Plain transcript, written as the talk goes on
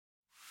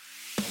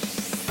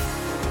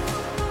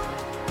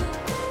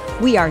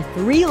We are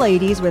three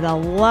ladies with a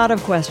lot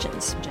of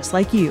questions, just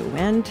like you.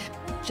 And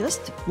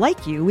just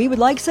like you, we would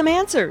like some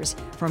answers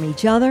from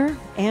each other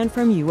and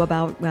from you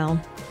about, well,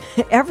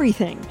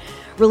 everything.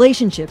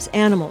 Relationships,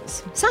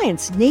 animals,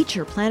 science,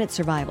 nature, planet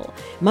survival,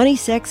 money,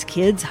 sex,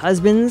 kids,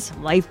 husbands,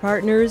 life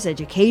partners,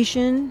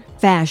 education,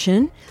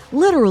 fashion,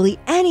 literally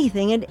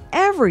anything and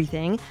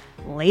everything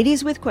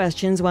ladies with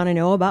questions want to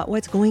know about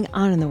what's going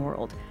on in the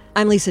world.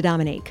 I'm Lisa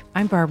Dominique.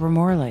 I'm Barbara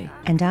Morley.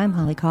 And I'm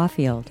Holly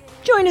Caulfield.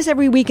 Join us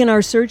every week in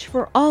our search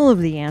for all of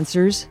the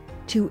answers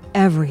to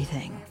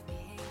everything.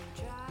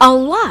 A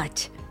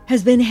lot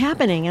has been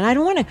happening, and I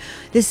don't want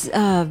this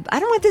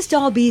to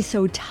all be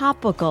so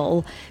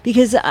topical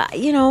because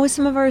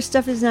some of our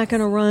stuff is not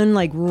going to run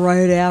like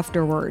right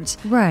afterwards,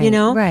 right?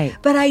 Right.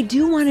 But I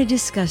do want to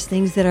discuss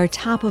things that are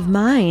top of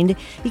mind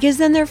because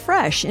then they're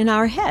fresh in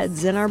our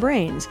heads and our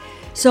brains.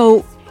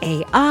 So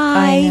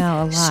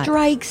AI,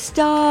 strike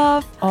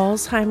stuff,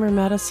 Alzheimer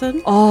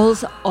medicine,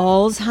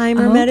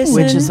 Alzheimer medicine,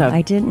 which is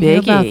I didn't hear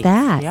about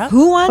that. Yep.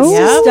 Who wants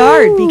to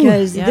start?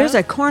 Because there's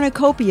a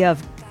cornucopia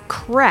of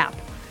crap.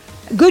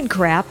 Good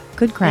crap.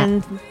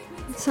 And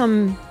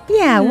some...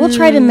 Yeah, we'll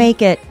try to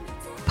make it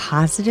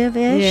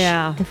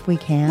positive-ish if we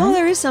can. Well,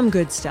 there is some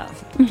good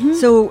stuff. Mm-hmm.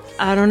 So,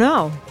 I don't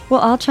know.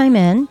 Well, I'll chime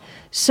in.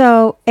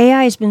 So,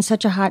 AI has been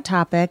such a hot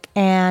topic,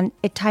 and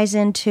it ties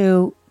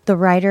into the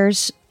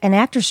writers and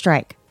actors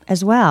strike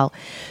as well.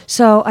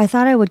 So, I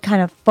thought I would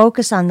kind of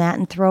focus on that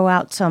and throw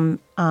out some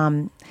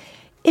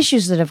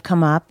issues that have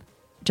come up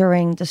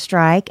during the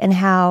strike and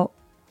how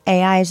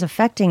AI is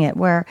affecting it,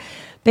 where...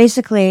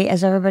 Basically,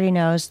 as everybody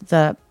knows,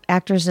 the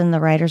actors and the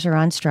writers are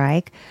on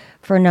strike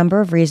for a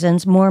number of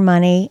reasons, more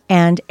money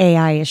and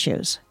AI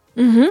issues.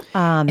 Mm-hmm.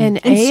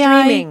 And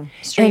AI,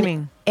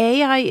 streaming. And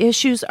AI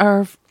issues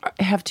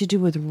have to do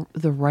with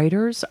the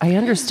writers. I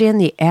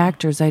understand the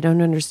actors. I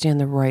don't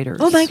understand the writers.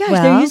 Oh my gosh,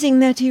 they're using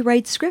that to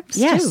write scripts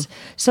yes. too.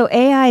 So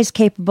AI is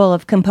capable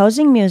of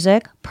composing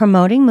music,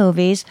 promoting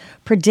movies,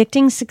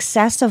 predicting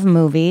success of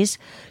movies,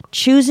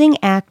 choosing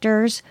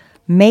actors,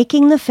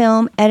 making the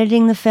film,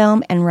 editing the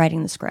film, and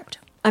writing the script.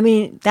 I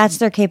mean, that's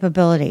their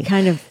capability.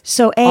 Kind of.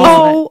 So,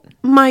 oh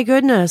my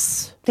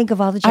goodness! Think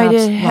of all the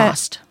jobs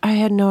lost. I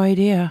had no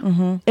idea.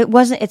 Mm-hmm.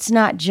 It's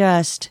not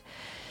just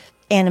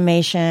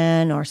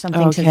animation or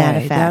something to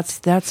that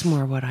effect. That's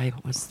more what I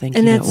was thinking.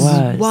 And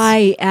that's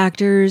why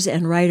actors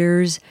and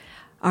writers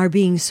are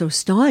being so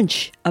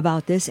staunch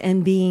about this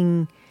and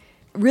being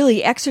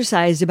really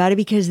exercised about it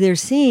because they're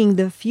seeing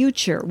the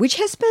future, which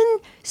has been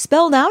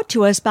spelled out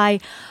to us by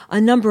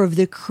a number of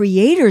the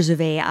creators of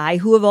AI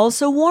who have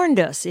also warned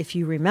us, if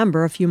you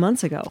remember, a few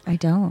months ago. I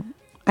don't.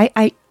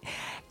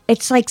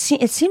 It's like,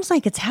 it seems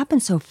like it's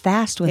happened so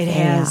fast with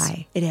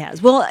AI. It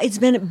has. Well, it's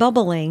been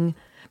bubbling,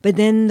 but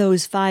then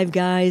those five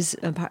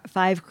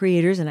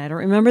creators, and I don't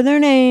remember their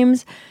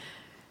names,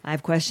 I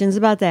have questions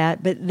about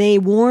that, but they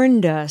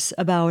warned us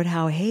about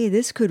how, hey,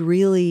 this could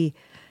really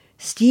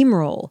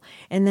steamroll,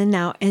 and then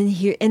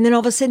all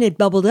of a sudden it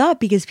bubbled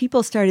up because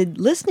people started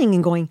listening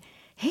and going,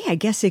 hey, I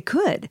guess it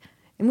could.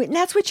 And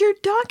that's what you're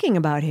talking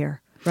about here,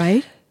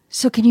 right?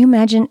 So can you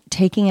imagine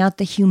taking out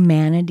the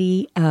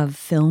humanity of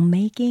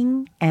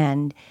filmmaking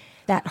and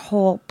that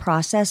whole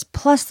process,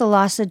 plus the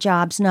loss of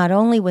jobs, not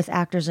only with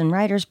actors and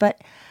writers,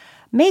 but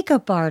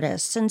makeup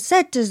artists and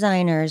set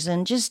designers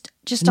and just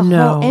a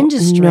whole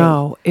industry.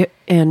 No,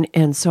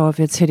 and so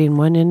if it's hitting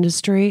one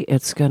industry,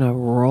 it's going to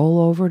roll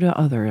over to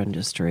other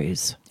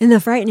industries. And the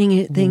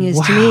frightening thing is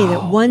to me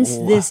that once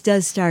this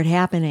does start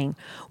happening,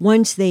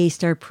 once they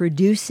start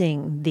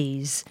producing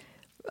these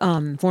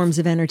forms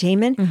of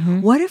entertainment,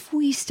 what if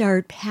we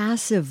start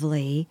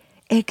passively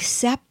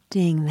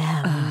accepting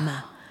them?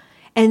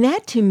 And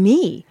that to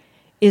me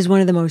is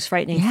one of the most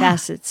frightening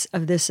facets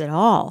of this at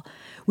all.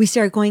 We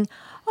start going,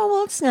 oh,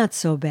 well, it's not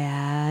so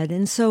bad.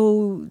 And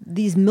so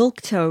these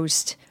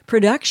milquetoast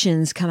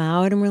productions come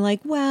out and we're like,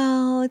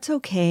 well, it's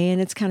okay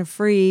and it's kind of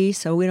free,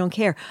 so we don't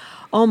care.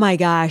 Oh my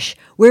gosh,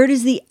 where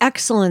does the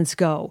excellence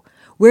go?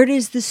 Where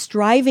does the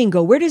striving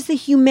go? Where does the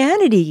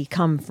humanity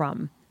come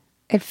from?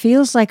 It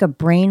feels like a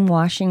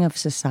brainwashing of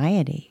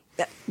society.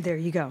 There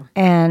you go.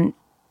 And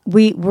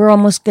we're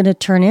almost going to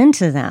turn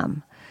into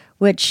them,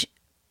 which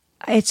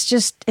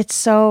it's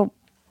so,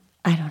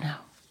 I don't know.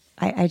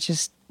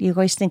 You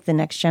always think the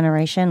next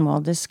generation. Well,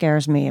 this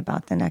scares me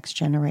about the next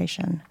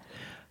generation.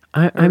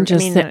 I'm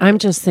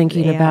just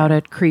thinking about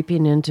it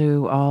creeping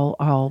into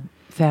all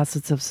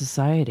facets of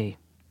society.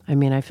 I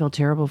mean, I feel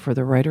terrible for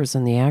the writers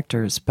and the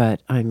actors,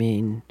 but I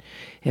mean,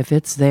 if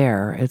it's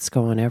there, it's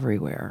going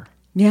everywhere.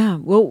 Yeah.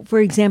 Well, for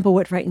example,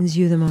 what frightens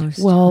you the most?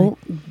 Well,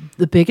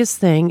 the biggest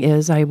thing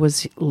is I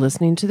was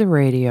listening to the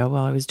radio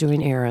while I was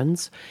doing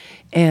errands,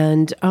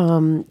 and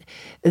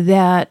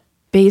that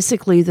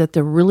basically that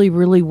the really,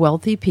 really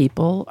wealthy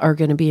people are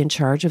going to be in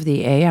charge of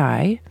the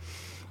AI.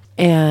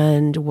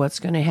 And what's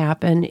going to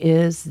happen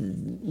is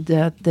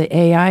that the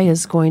AI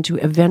is going to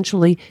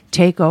eventually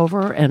take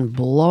over and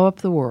blow up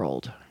the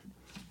world.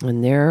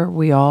 And there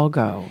we all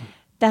go.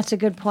 That's a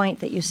good point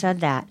that you said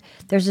that.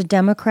 There's a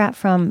Democrat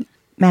from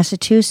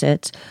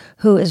Massachusetts,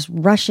 who is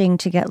rushing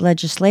to get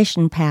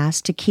legislation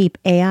passed to keep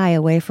AI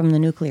away from the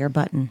nuclear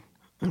button.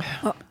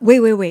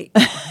 Wait.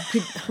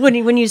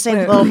 When you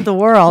say the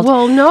world.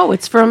 Well, no,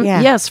 it's from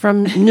Yeah.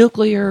 from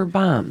nuclear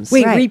bombs.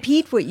 Wait, Right.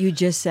 repeat what you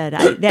just said.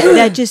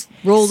 That just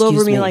rolled over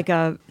Excuse me me. like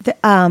a...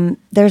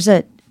 There's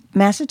a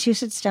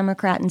Massachusetts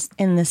Democrat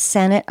in the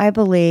Senate, I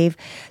believe,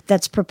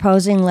 that's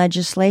proposing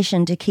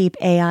legislation to keep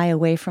AI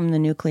away from the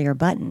nuclear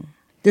button.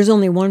 There's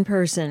only one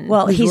person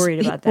who's worried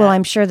about that. Well,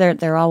 I'm sure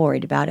they're all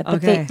worried about it, but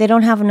Okay. they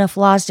don't have enough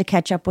laws to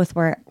catch up with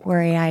where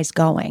AI is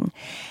going.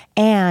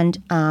 And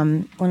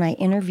when I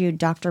interviewed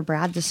Dr.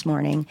 Brad this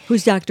morning,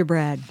 Who's Dr.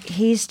 Brad?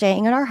 he's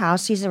staying at our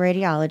house. He's a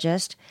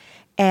radiologist,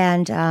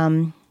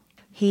 and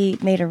he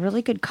made a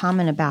really good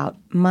comment about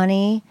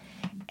money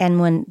and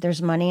when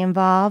there's money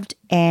involved.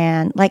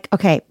 And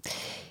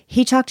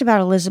he talked about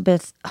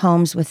Elizabeth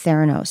Holmes with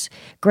Theranos.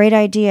 Great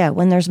idea.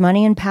 When there's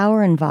money and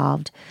power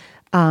involved,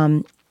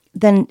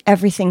 then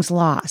everything's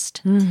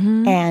lost,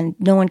 and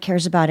no one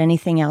cares about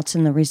anything else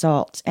in the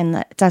results.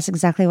 And that's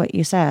exactly what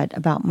you said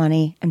about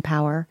money and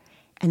power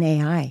and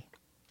AI.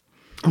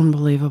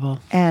 Unbelievable.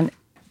 And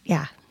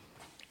yeah,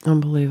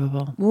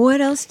 Unbelievable.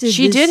 What else did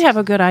She did have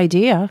a good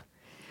idea.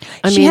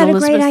 she had a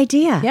great Elizabeth-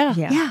 idea.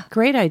 Yeah.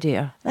 Great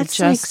idea. Let's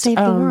It just, save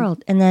the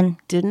world. And then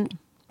Didn't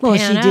Well,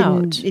 pan she didn't.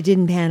 out. It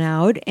didn't pan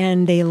out,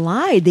 and they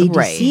lied. They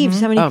Right. deceived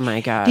somebody. Oh, my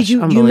gosh. Did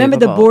you? Do you remember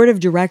the Unbelievable. board of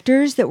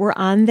directors that were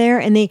on there?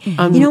 And they,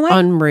 you know what?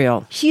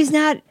 Unreal. She's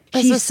not.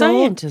 As She's a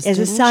sold scientist, as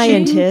a didn't she?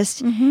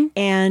 scientist,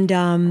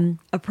 and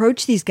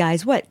approached these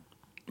guys. What?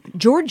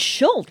 George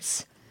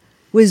Schultz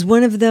was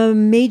one of the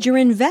major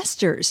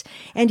investors,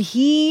 and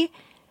he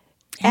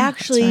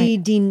actually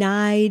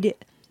denied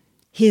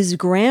his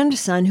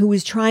grandson, who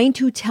was trying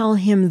to tell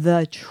him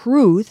the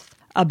truth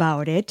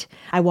about it.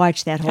 I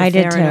watched that whole I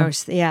did too.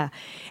 Theranos, yeah,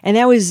 and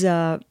that was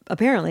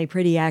apparently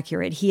pretty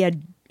accurate. He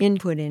had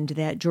input into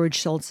that. George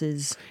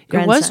Schultz's It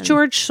grandson. was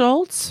George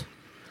Schultz?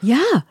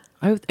 Yeah.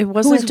 It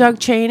wasn't was- Doug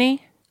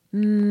Cheney?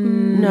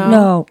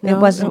 no, it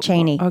wasn't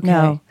Cheney. Okay.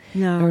 No.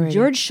 No, Alrighty.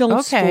 George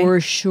Schultz Okay. for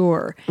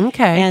sure.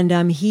 Okay.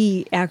 And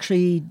he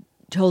actually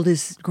told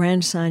his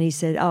grandson, he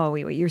said, "Oh,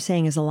 wait, what you're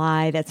saying is a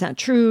lie. That's not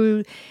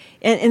true."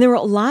 And there were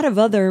a lot of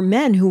other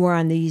men who were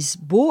on these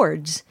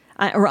boards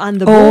or on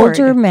the board.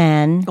 Older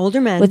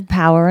men with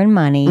power and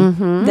money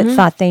that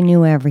thought they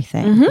knew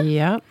everything.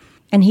 Yep.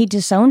 And he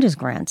disowned his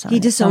grandson. He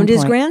at some disowned his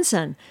point.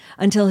 grandson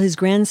until his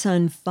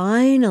grandson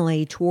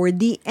finally, toward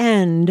the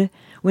end,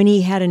 when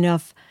he had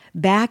enough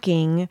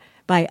backing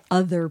by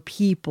other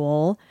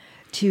people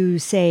to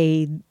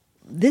say,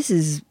 "This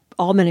is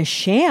all been a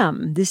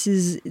sham. This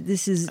is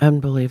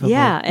Unbelievable.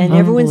 yeah." And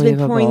everyone's been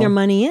pouring their Unbelievable.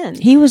 money in.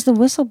 He was the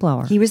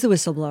whistleblower. He was the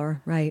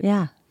whistleblower, right?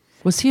 yeah.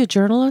 Was he a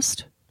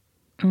journalist?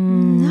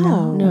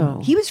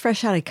 No, he was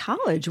fresh out of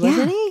college,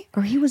 wasn't he?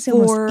 Or he was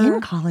almost For-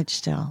 in college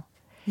still.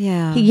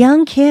 Yeah. A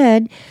young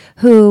kid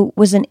who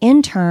was an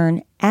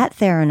intern at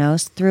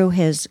Theranos through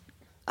his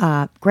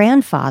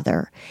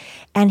grandfather,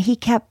 and he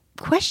kept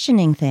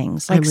questioning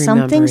things like I'm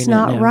something's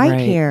remembering it not now, right right.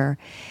 here.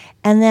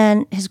 And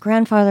then his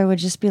grandfather would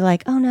just be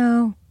like, "Oh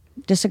no,"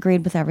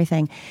 disagreed with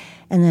everything,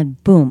 and then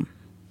boom.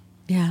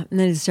 Yeah, and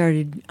then it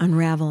started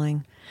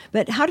unraveling.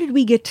 But how did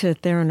we get to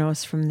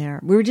Theranos from there?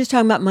 We were just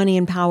talking about money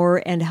and power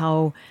and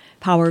how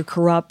power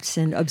corrupts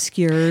and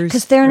obscures.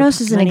 Because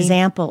Theranos is an money.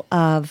 example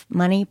of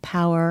money,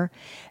 power,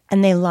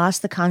 and they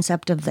lost the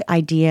concept of the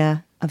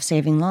idea of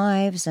saving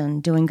lives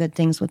and doing good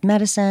things with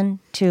medicine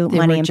to They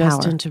money were and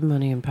just power. into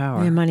money and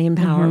power. Yeah, money and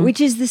power, Mm-hmm. which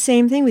is the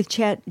same thing with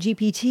Chat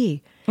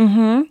GPT.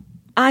 Mm-hmm.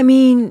 I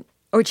mean,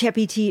 or Chat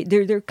GPT,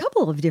 there are a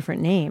couple of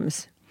different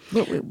names.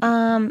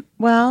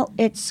 Well,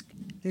 it's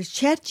There's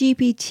Chat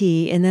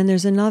GPT, and then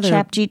there's another.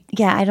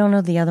 Yeah, I don't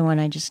know the other one.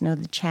 I just know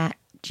the Chat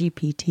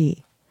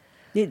GPT.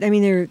 I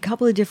mean, there are a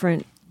couple of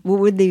different. What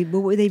would they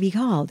be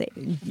called?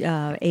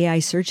 AI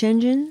search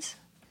engines.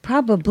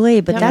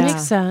 Probably, but That that's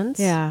makes sense.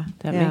 Yeah,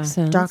 That yeah. makes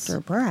sense. Dr.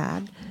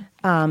 Brad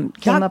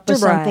came up Dr. with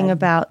something Brad.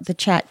 about the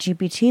Chat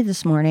GPT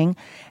this morning,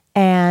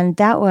 and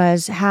that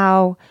was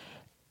how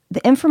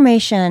the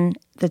information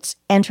that's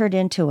entered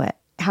into it,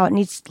 how it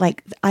needs,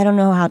 like, I don't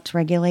know how it's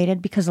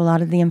regulated because a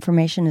lot of the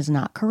information is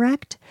not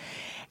correct.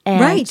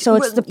 And Right. so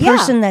it's the Well, yeah,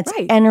 person that's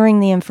right. entering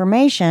the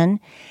information,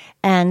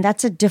 and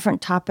that's a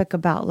different topic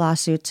about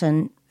lawsuits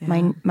and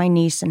my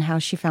niece and how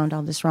she found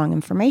all this wrong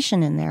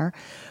information in there.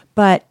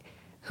 But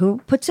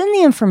who puts in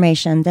the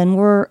information? Then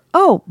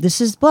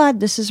this is blood,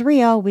 this is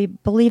real, we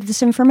believe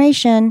this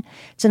information.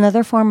 It's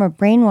another form of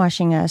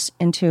brainwashing us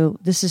into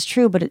this is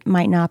true, but it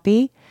might not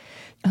be.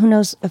 Who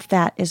knows if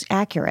that is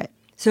accurate?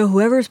 So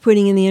whoever's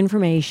putting in the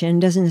information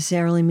doesn't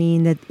necessarily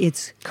mean that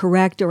it's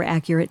correct or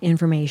accurate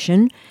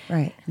information.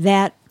 Right.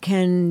 That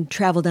can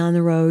travel down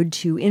the road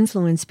to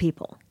influence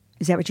people.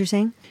 Is that what you're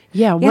saying?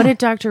 Yeah. What Yeah. did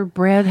Dr.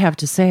 Brad have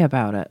to say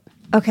about it?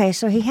 Okay,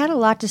 so he had a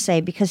lot to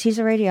say because he's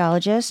a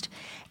radiologist,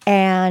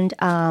 and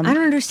I don't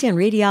understand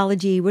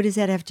radiology. What does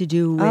that have to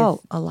do with?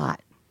 a lot.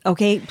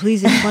 Okay,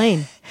 please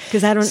explain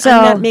because I'm So,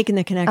 not making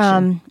the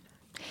connection.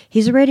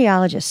 He's a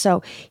radiologist,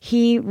 so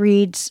he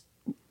reads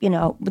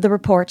the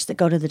reports that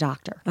go to the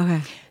doctor.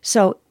 Okay.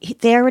 So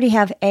they already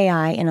have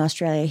AI in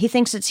Australia. He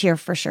thinks it's here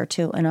for sure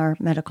too in our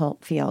medical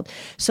field.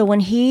 So when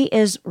he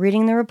is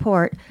reading the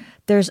report,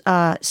 there's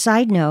a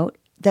side note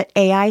that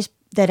AI's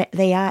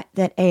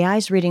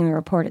reading the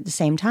report at the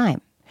same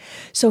time.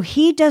 So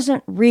he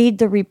doesn't read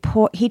the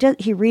report.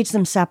 He reads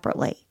them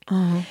separately.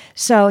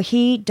 So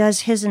he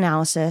does his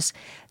analysis.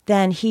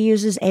 Then he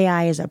uses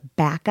AI as a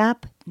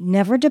backup,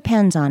 never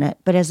depends on it,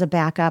 but as a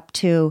backup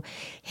to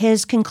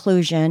his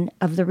conclusion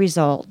of the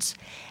results.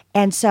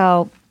 And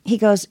so he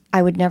goes,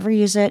 I would never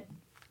use it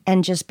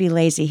and just be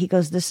lazy. He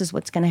goes, this is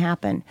what's going to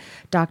happen.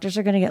 Doctors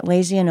are going to get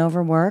lazy and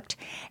overworked,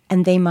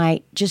 and they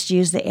might just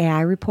use the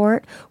AI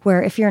report,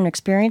 where if you're an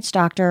experienced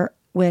doctor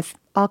with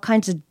all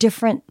kinds of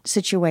different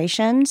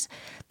situations,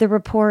 the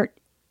report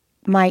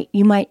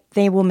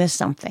they will miss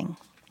something.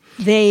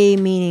 They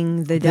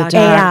meaning the doctor.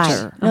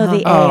 AI. No,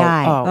 the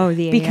AI. Oh,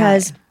 the AI.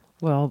 Because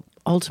Well,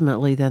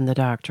 ultimately, then the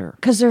doctor.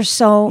 because there's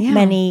so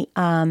many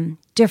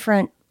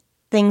different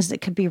things that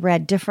could be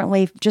read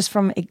differently just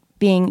from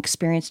being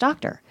experienced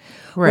doctor.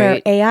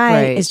 Right, Where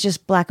AI right. is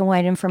just black and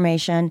white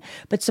information,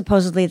 but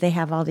supposedly they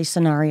have all these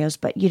scenarios,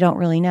 but you don't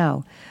really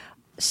know.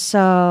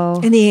 So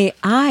And the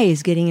AI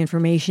is getting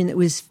information that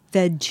was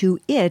fed to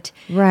it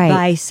Right.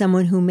 by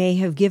someone who may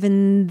have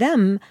given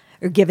them,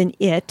 or given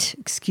it,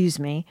 excuse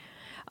me.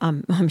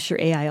 I'm sure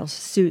AI will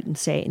suit and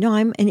say, no,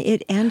 I'm an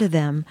it and a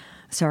them.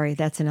 Sorry,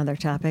 that's another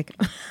topic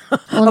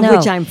of no.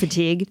 which I'm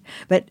fatigued.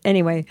 But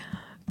anyway,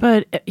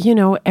 But,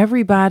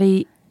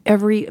 everybody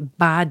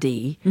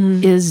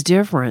is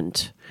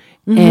different.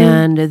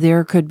 And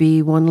there could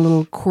be one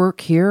little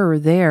quirk here or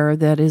there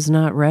that is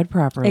not read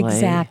properly.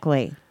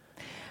 exactly.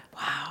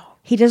 Wow.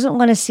 He doesn't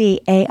want to see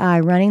AI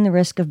running the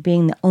risk of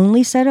being the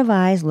only set of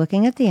eyes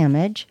looking at the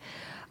image.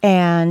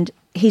 And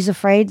he's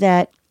afraid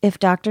that if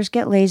doctors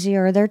get lazy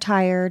or they're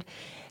tired,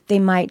 they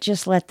might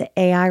just let the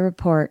AI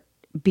report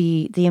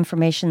be the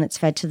information that's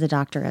fed to the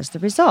doctor as the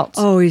results.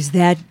 oh, is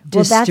that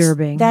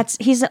disturbing?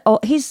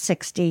 He's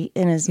 60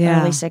 in his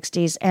Yeah. early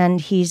 60s,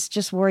 and he's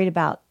just worried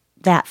about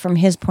that from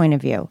his point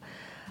of view.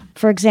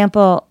 For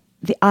example,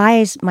 the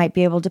eyes might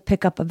be able to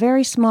pick up a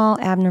very small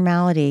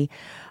abnormality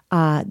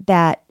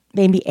that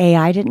maybe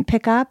AI didn't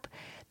pick up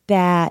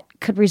that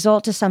could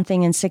result to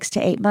something in 6 to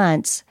 8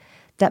 months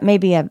that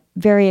maybe a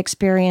very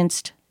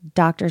experienced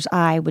doctor's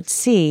eye would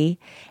see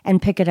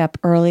and pick it up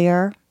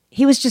earlier.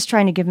 He was just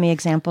trying to give me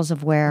examples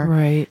of where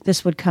Right.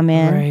 this would come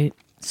in. Right.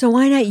 So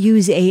why not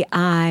use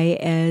AI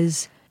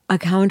as a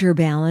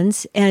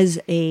counterbalance, as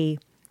a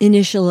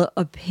initial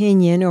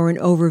opinion or an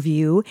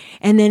overview,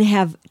 and then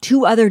have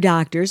two other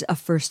doctors, a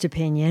first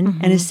opinion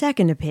and a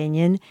second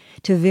opinion,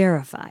 to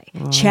verify,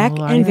 check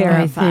Well, and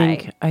verify.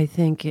 I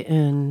think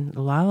in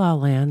La La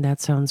Land that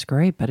sounds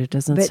great, but it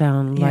doesn't But,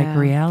 sound like yeah.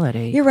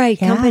 reality. You're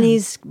right. Yeah.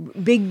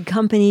 Big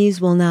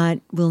companies will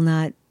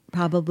not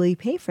probably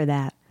pay for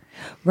that.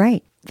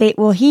 Right.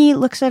 He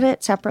looks at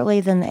it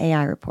separately than the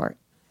AI report.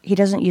 He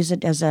doesn't use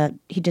it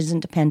he doesn't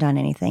depend on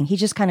anything. He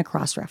just kind of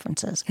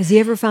cross-references. Has he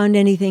ever found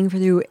anything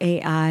through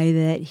AI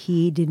that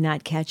he did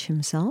not catch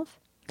himself?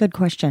 Good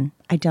question.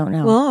 I don't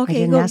know. Well, okay, I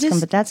didn't go ask him,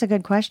 just- but that's a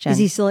good question. Is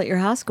he still at your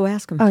house? Go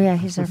ask him. Oh yeah,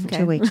 he's there for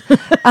 2 weeks.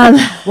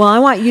 Well, I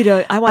want you to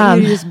just I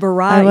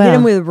will. hit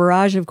him with a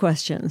barrage of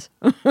questions,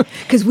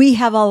 because we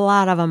have a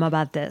lot of them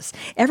about this.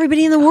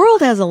 Everybody in the world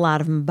has a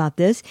lot of them about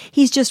this.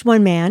 He's just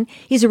one man.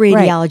 He's a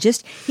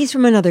radiologist. He's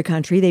from another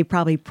country. They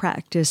probably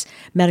practice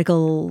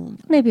medical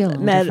Maybe a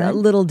little different. a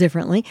little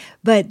differently,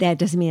 but that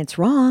doesn't mean it's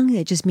wrong.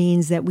 It just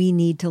means that we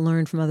need to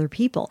learn from other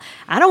people.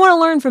 I don't want to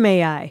learn from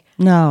AI.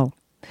 No.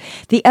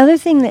 The other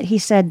thing that he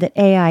said that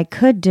AI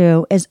could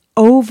do is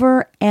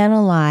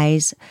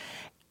overanalyze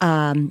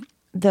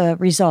the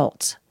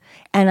results.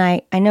 And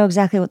I know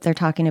exactly what they're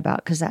talking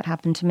about because that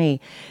happened to me.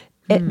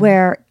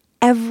 Where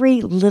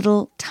every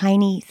little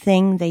tiny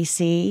thing they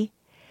see,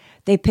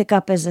 they pick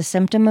up as a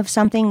symptom of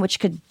something, which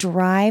could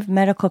drive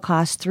medical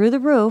costs through the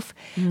roof,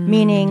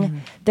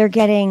 meaning they're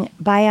getting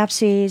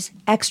biopsies,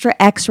 extra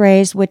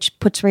x-rays, which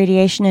puts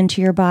radiation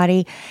into your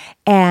body,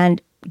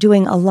 and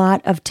doing a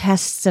lot of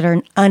tests that are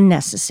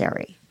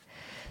unnecessary.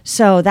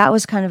 So that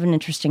was kind of an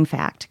interesting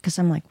fact because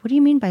I'm like, what do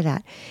you mean by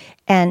that?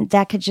 And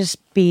that could just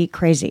be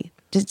crazy.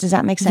 Does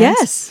that make sense?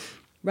 Yes.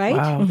 Right?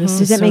 Wow, this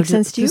Does is that so make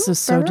sense to you? This is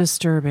so Barbara?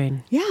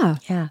 disturbing. Yeah.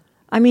 Yeah.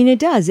 I mean, it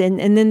does. And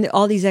then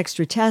all these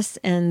extra tests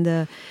and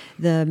the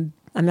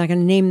I'm not going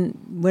to name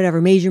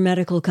whatever major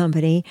medical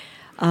company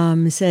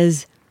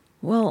says,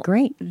 well,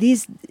 Great.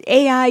 These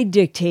AI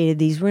dictated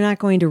these. We're not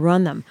going to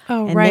run them.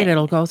 Oh, And right. then-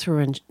 It'll go through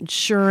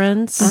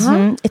insurance.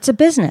 Mhm. It's a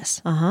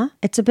business.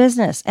 It's a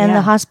business. And Yeah.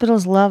 the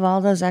hospitals love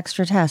all those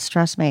extra tests,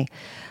 trust me.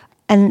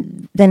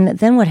 And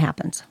then what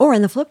happens? Or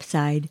on the flip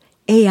side,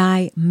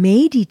 AI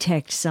may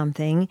detect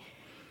something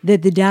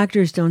that the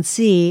doctors don't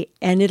see,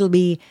 and it'll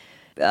be,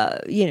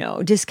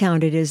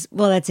 discounted as,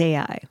 well, that's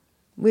AI.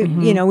 We're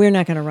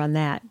not going to run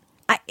that.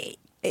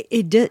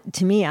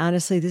 To me,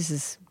 honestly,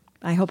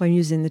 I hope I'm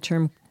using the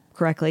term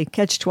correctly.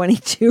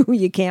 Catch-22,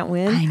 you can't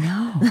win. I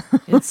know.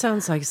 It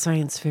sounds like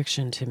science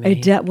fiction to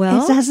me.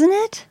 Well, Doesn't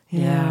it?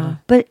 yeah.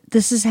 But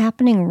this is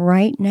happening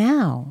right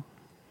now.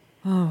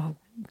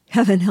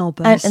 Heaven help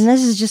us. And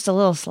this is just a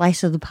little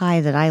slice of the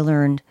pie that I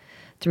learned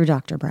through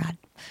Dr. Brad.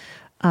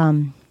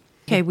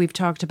 Okay, we've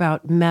talked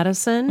about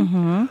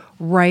medicine,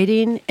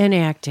 writing, and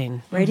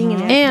acting. Writing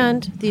and acting.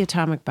 And the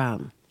atomic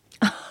bomb.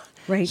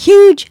 Right.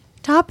 Huge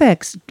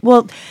topics.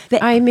 Well,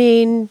 I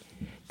mean,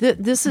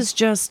 this is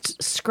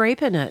just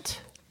scraping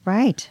it.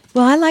 right.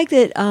 Well, I like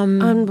that.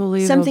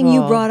 Unbelievable. Something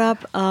you brought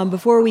up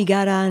before we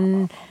got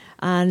on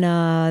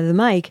the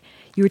mic.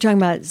 You were talking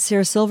about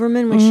Sarah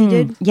Silverman, what she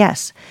did.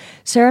 Yes.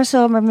 Sarah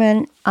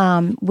Silverman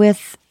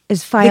is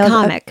The filed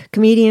comic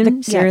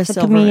comedian Sarah the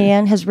Silverman.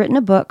 comedian has written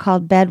a book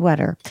called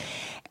Bedwetter,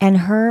 and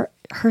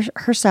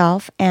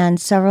herself and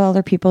several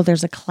other people.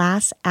 There's a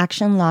class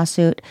action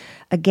lawsuit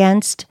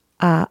against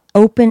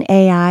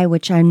OpenAI,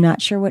 which I'm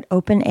not sure what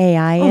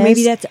OpenAI is. Oh,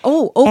 maybe that's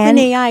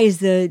OpenAI is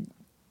the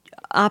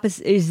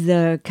opposite, is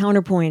the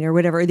counterpoint or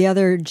whatever. The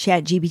other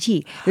Chat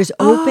GPT. There's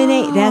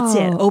OpenAI. That's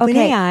it.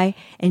 OpenAI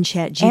and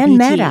Chat GPT and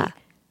Meta.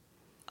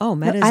 Oh,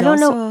 Meta's I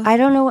don't also know. I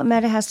don't know what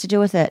Meta has to do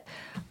with it.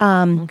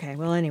 okay.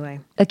 Well, anyway.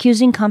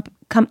 Accusing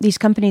these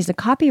companies of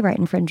copyright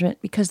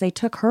infringement because they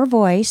took her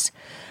voice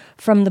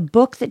from the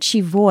book that she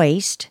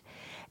voiced,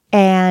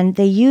 and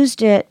they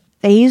used it.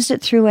 They used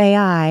it through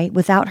AI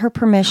without her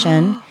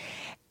permission,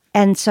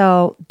 and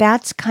so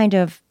that's kind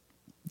of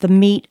the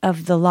meat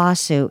of the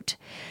lawsuit.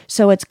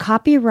 So it's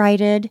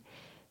copyrighted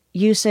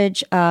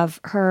usage of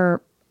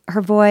her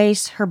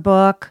voice, her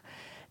book,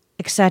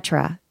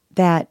 etc.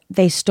 that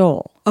they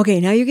stole. Okay,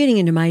 now you're getting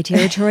into my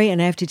territory,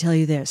 and I have to tell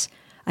you this.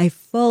 I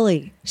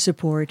fully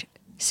support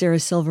Sarah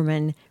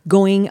Silverman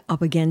going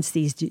up against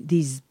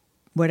these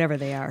whatever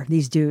they are,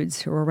 these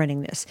dudes who are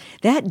running this.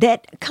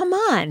 That come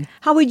on.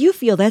 How would you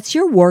feel? That's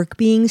your work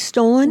being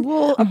stolen,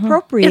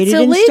 appropriated, It's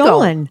and illegal.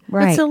 stolen.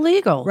 Right. It's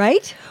illegal.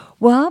 Right?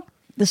 Well,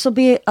 this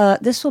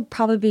will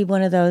probably be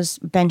one of those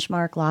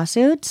benchmark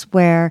lawsuits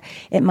where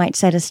it might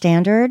set a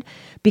standard,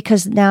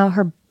 because now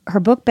her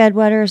book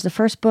Bedwetter is the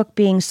first book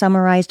being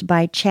summarized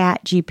by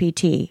Chat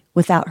GPT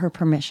without her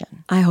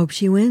permission. I hope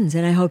she wins,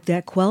 and I hope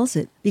that quells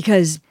it.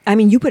 Because, I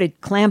mean, you put a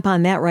clamp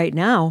on that right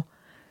now.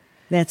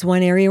 That's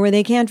one area where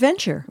they can't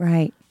venture.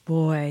 Right.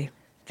 Boy,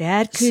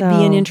 that could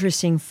be an So-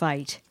 interesting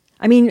fight.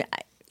 I mean,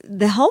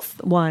 the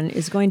health one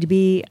is going to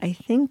be, I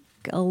think,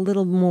 a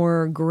little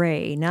more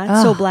gray,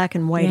 not so black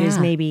and white as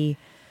yeah. maybe.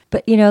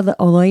 But, the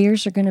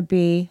lawyers are going to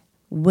be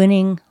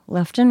winning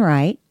left and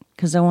right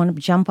because they want to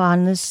jump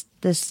on this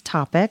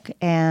topic.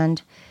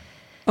 And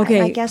Okay.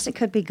 I guess it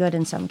could be good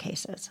in some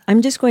cases.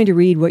 I'm just going to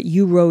read what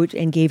you wrote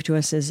and gave to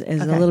us as a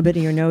Okay. little bit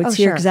of your notes Oh,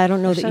 here, sure. because I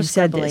don't know that So you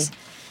said scribbly. this.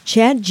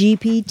 Chat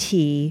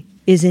GPT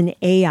is an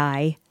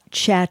AI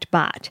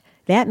chatbot.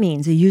 That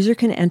means a user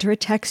can enter a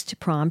text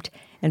prompt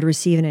and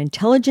receive an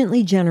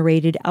intelligently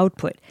generated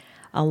output,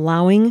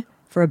 allowing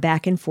for a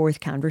back and forth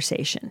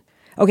conversation.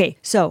 Okay,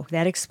 so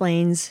that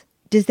explains.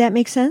 Does that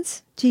make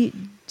sense? Do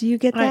you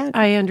get that?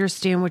 I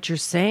understand what you're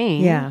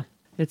saying. Yeah.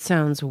 It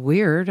sounds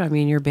weird. I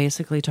mean, you're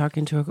basically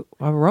talking to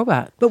a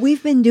robot. But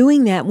we've been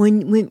doing that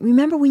when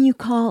remember when you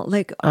call,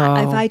 like, if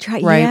I try,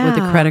 Right, with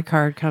the yeah. credit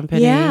card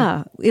company.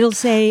 Yeah, it'll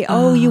say,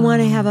 "Oh, you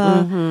want to have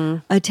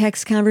a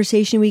text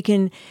conversation? We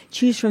can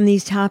choose from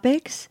these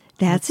topics."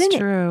 That's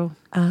true.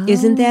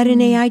 Isn't that an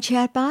AI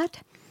chatbot?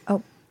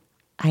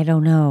 I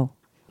don't know.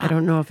 I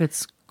don't know if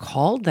it's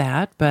called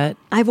that, but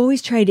I've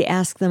always tried to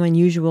ask them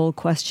unusual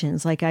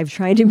questions. Like, I've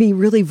tried to be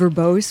really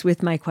verbose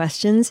with my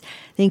questions,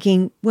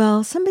 thinking,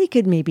 well, somebody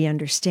could maybe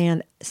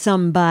understand.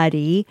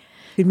 Somebody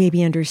could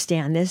maybe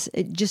understand this.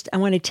 I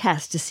want to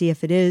test to see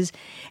if it is.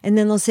 And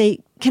then they'll say,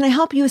 "Can I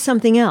help you with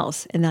something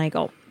else?" And then I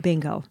go,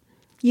 "Bingo,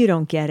 you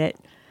don't get it.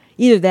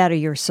 Either that or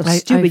you're so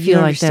stupid I you feel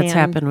don't like understand." that's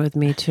happened with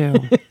me too.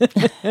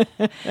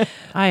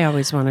 I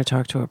always want to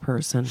talk to a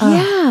person.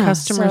 Yeah.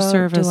 Customer So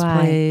service, do I.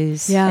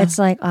 please. Yeah. It's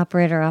like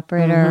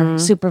operator,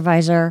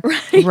 supervisor.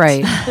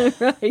 Right.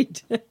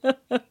 Right.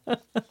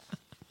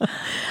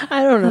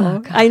 I don't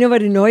know. I know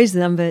what annoys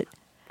them, but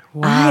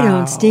I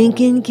don't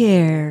stinking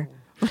care.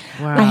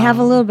 Wow. I have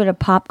a little bit of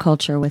pop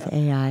culture with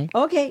AI.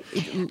 Okay.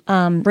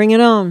 Bring it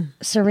on.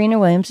 Serena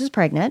Williams is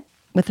pregnant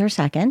with her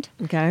second.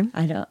 Okay.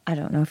 I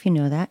don't know if you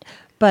know that,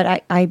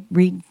 but I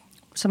read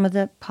some of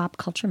the pop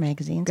culture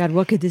magazines. God,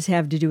 what could this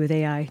have to do with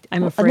AI?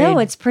 I'm Well, afraid. no,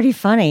 it's pretty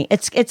funny.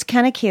 It's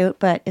kind of cute,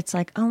 but it's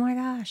like, oh my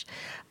gosh.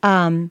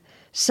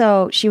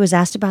 So she was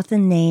asked about the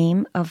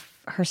name of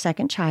her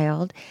second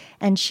child,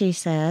 and she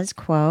says,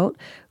 quote,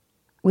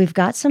 "We've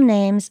got some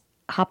names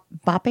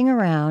bopping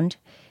around.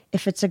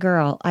 If it's a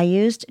girl, I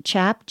used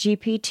Chat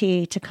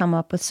GPT to come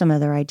up with some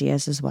other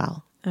ideas as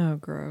well. Oh,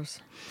 gross.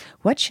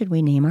 What should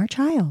we name our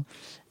child?"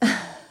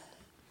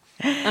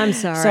 I'm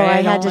sorry. So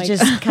I had don't to like-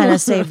 just kind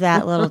of save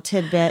that little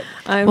tidbit.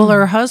 Well,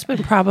 her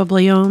husband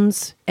probably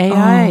owns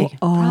AI.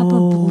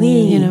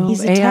 Probably. You know,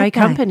 He's a AI tech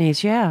guy.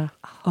 companies, yeah.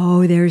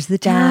 Oh, there's the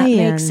That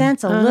tie-in. makes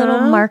sense. A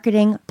little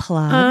marketing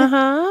plug.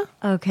 Uh-huh.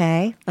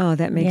 Okay. Oh,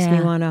 that makes me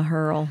Yeah. want to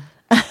hurl.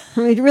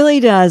 It really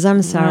does.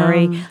 I'm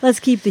sorry. Let's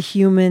keep the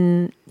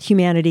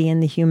humanity in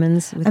the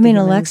humans. With I mean,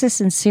 the humans.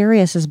 Alexis and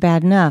Sirius is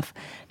bad enough.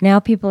 Now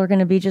people are going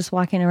to be just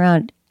walking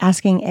around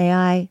asking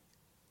AI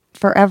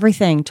for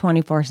everything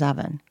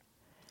 24/7.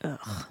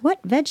 What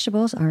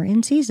vegetables are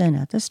in season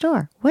at the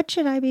store? What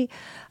should I be?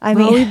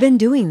 Well, we've been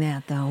doing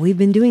that, though. We've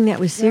been doing that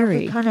with Yeah, we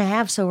Siri. kind of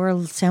have, so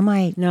we're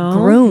semi No,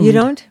 groomed. you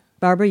don't,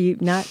 Barbara. You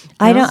not?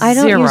 I no? don't. I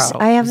don't Zero. use.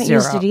 I haven't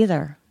used Zero. it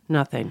either.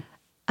 Nothing.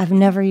 I've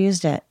never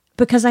used it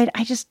because I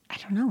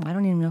don't know. I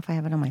don't even know if I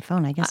have it on my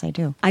phone. I guess I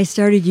do. I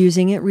started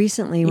using it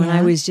recently when I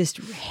Yeah. was just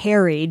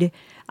harried.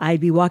 I'd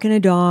be walking a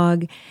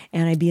dog,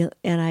 and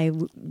I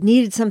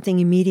needed something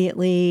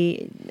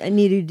immediately. I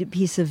needed a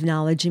piece of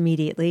knowledge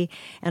immediately,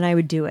 and I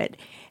would do it.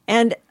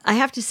 And I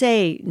have to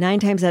say, 9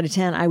 times out of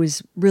 10, I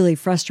was really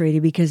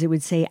frustrated because it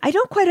would say, "I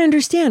don't quite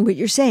understand what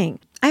you're saying."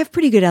 I have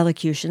pretty good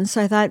elocution, so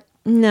I thought,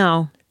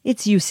 no,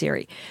 it's you,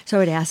 Siri. So I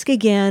would ask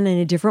again in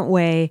a different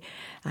way.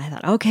 I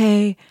thought,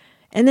 okay.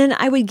 And then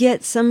I would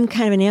get some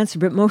kind of an answer,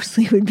 but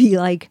mostly it would be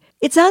like,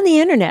 "It's on the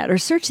internet," or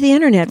 "Search the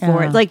internet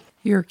for it." Like,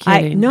 You're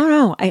kidding.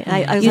 No.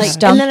 I was You like,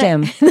 stumped and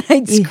then him. and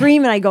I'd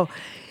scream and I go,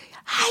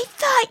 "I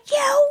thought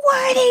you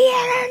were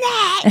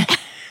the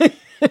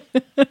internet."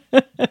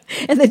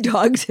 And the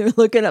dogs are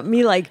looking at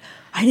me like,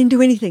 "I didn't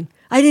do anything.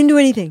 I didn't do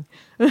anything."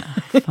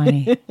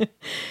 Funny.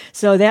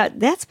 So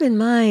that's been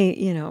my,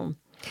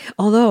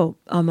 although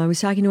I was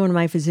talking to one of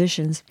my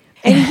physicians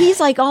and he's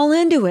like all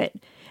into it.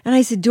 And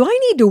I said, "Do I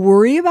need to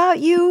worry about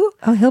you?"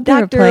 Oh, he'll be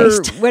Doctor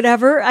replaced.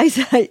 Whatever. I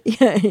said,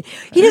 yeah.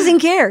 He doesn't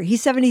care.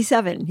 He's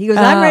 77. He goes,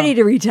 "I'm Oh. ready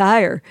to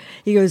retire."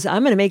 He goes,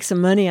 "I'm going to make some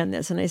money on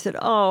this." And I said,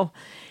 "Oh."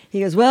 He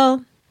goes,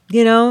 "Well,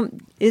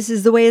 this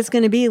is the way it's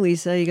going to be,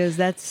 Lisa." He goes,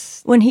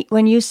 "That's..."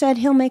 When you said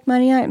he'll make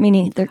money on it,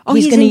 meaning Oh,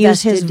 he's he's going to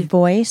use his invested.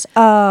 voice.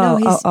 No,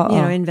 Oh,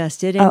 he's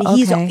invested, and Oh,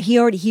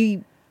 okay.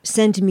 he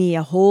sent me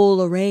a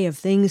whole array of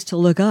things to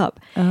look up.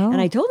 Oh. And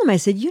I told him, I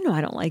said,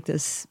 "I don't like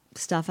this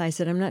stuff." I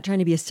said, "I'm not trying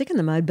to be a stick in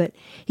the mud," but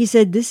he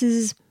said, "This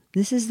is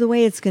the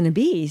way it's going to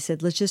be." He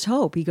said, "Let's just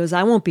hope." He goes,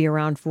 "I won't be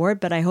around for it,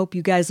 but I hope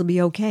you guys will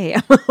be okay."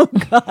 Oh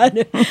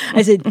God!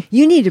 I said,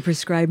 "You need to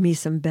prescribe me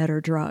some better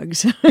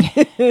drugs."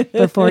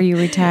 before you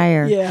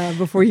retire. Yeah,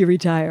 before you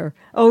retire.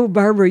 Oh,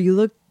 Barbara, you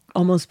look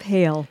almost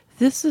pale.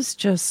 This is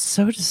just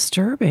so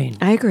disturbing.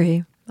 I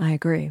agree.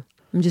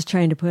 I'm just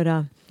trying to put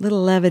a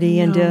little levity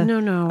into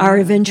No. our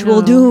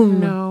eventual No, doom.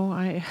 No,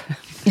 I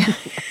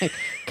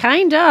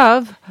kind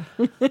of.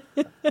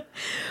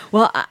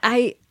 Well,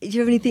 do you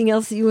have anything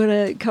else that you want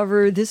to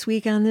cover this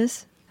week on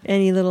this?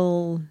 Any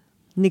little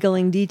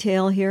niggling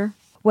detail here?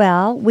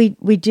 Well, we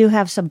do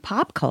have some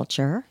pop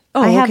culture.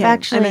 Oh, I have okay.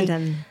 actually. I meant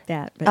on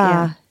that, but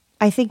yeah.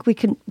 I think we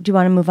can. Do you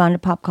want to move on to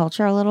pop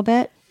culture a little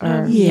bit?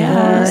 Or-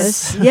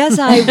 Yes.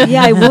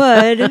 I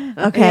would.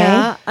 Okay.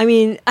 Yeah. I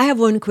mean, I have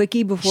one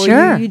quickie before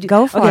Sure, you do.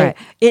 go for okay.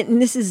 it.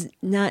 And this is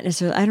not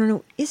necessarily, I don't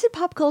know, is it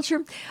pop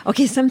culture?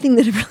 Okay, something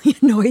that really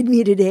annoyed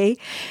me today,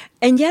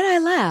 and yet I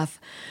laugh.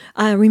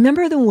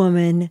 Remember the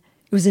woman,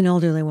 it was an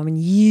elderly woman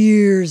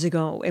years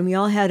ago, and we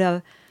all had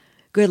a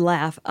good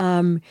laugh.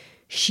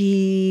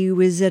 She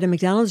was at a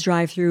McDonald's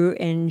drive-thru,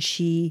 and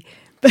she...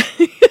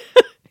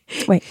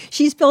 Wait.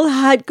 She spilled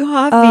hot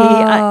coffee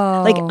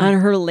like on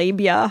her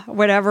labia,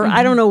 whatever.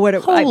 I don't know what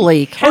it was.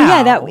 Holy cow.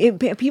 Oh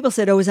yeah, people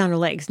said it was on her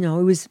legs. No,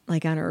 it was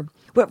like on her.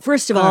 But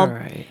first of all,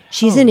 right.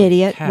 she's an Holy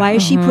idiot. cow. Why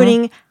is she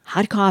putting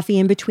hot coffee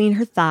in between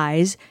her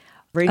thighs?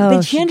 But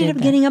Oh, she she ended did up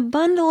that. getting a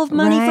bundle of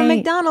money from Right,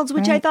 McDonald's,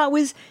 which I right. thought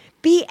was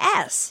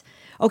BS.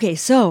 Okay,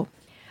 so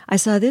I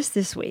saw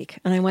this week,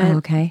 and I went,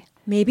 Okay.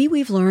 maybe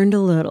we've learned a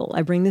little.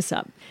 I bring this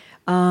up.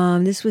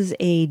 This was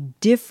a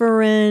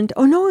different.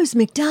 Oh no, it was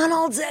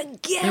McDonald's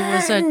again. It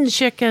was a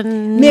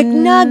chicken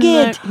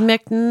McNugget.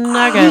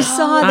 McNugget. You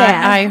saw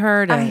that. I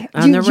heard it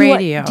on the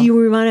radio. Do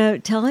you want to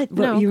tell it?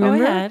 What No, you go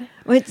remember? ahead.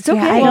 Well, it's okay.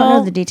 Yeah, I don't Well-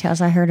 know the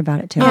details. I heard about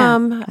it too.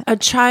 A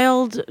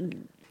child,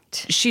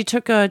 she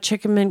took a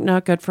chicken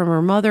McNugget from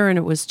her mother, and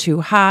it was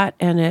too hot,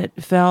 and it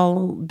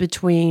fell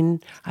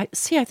between. I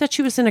thought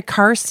she was in a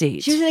car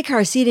seat. She was in a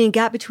car seat and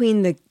got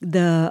between the.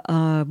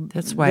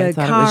 That's why I the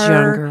thought it was car-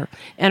 younger,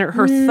 and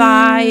her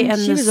thigh and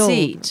she the was old.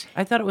 seat.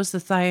 I thought it was the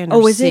thigh and her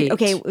Oh, was seat. it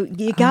okay?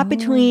 You got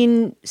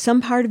between some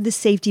part of the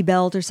safety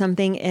belt or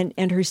something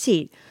and her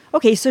seat.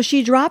 Okay, so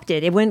she dropped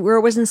it. It went where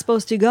it wasn't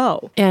supposed to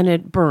go, And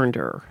it burned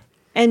her.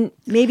 and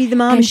maybe the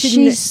mom and shouldn't.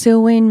 she's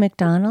suing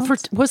McDonald's.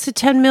 Was it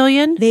 10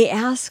 million? They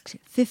asked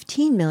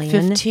 $15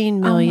 million. $15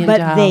 million.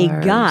 But they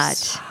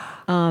got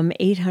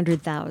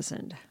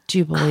 800,000. Do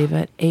you believe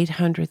it?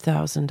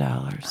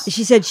 $800,000.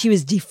 She said she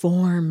was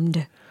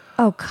deformed.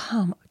 Oh,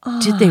 come on.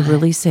 Did they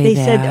really say They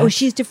that? said, "Oh,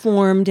 she's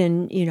deformed,"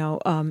 and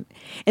and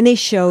they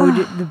showed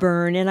the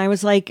burn, and I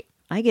was like,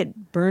 I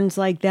get burns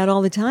like that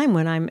all the time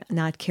when I'm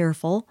not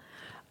careful.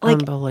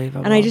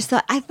 Unbelievable. And I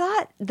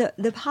thought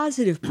the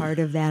positive part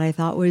of that I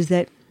thought was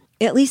that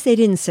at least they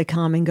didn't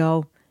succumb and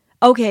go,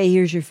 "Okay,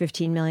 here's your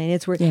 15 million.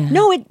 It's worth." Yeah.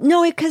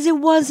 No, because it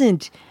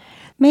wasn't.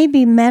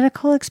 Maybe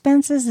medical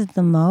expenses at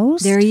the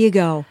most. There you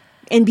go.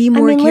 And be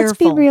more careful. Let's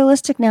be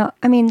realistic now.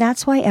 I mean,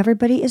 that's why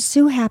everybody is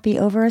so happy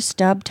over a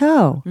stub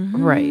toe.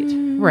 Right.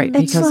 Right,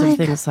 It's because of like-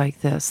 things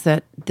like this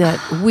that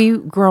we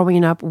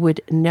growing up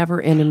would never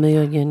in a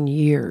million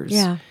years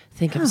Yeah.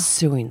 think of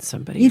suing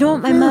somebody. You know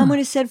what over. my mom would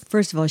have said?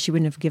 First of all, she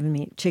wouldn't have given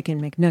me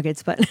chicken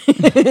McNuggets, but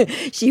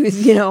she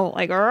was,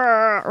 like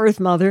Earth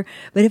Mother.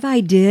 But if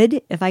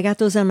I got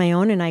those on my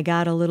own and I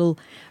got a little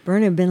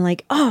burn, I'd been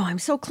like, oh, I'm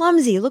so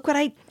clumsy. Look what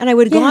and I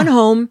would have gone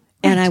home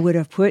and I would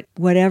have put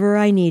whatever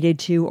I needed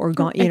to or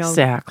gone,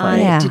 Exactly. on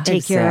Yeah. it to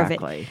take care of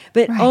Exactly. it.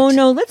 But oh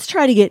no, let's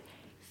try to get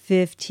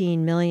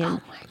 15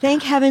 million.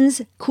 Thank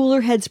heavens,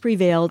 cooler heads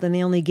prevailed, and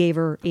they only gave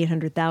her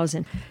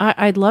 800,000.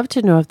 I'd love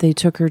to know if they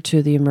took her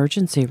to the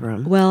emergency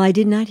room. Well, I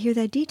did not hear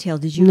that detail.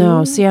 Did you?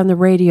 No, see, on the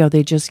radio,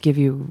 they just give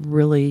you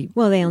really.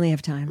 Well, they only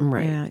have time.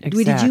 Right, Yeah. Did you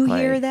exactly.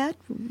 hear that,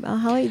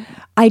 Holly?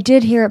 I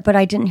did hear it, but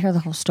I didn't hear the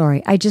whole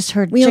story. I just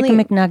heard We Chicken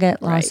only-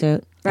 McNugget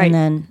lawsuit, Right. and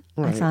then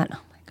I Right. thought, oh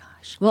my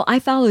gosh. Well, I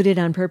followed it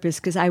on purpose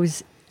because I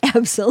was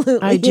absolutely.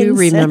 I do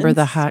remember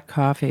the incensed. hot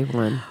coffee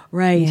one.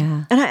 Right.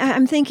 Yeah. And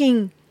I'm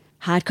thinking,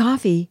 hot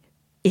coffee,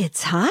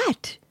 it's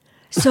hot.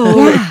 So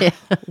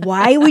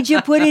why would you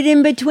put it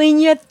in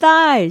between your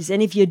thighs?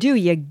 And if you do,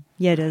 you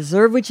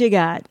deserve what you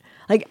got.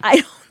 Like, I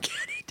don't get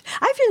it.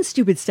 I've done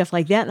stupid stuff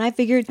like that, and I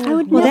figured,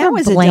 would well, that never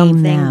was a dumb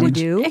blame thing them. to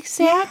do.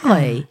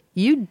 Exactly.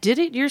 You did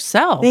it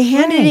yourself. They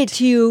handed Right. it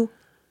to you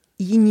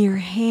in your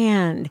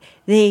hand.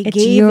 They It's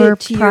gave your it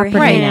to your property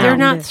Right. hand. They're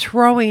not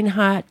throwing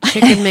hot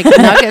chicken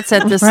McNuggets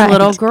at this Right.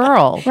 little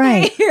girl.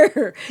 Right.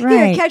 Here,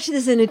 Right. catch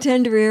this in a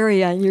tender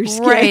area on your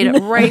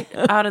skin. Right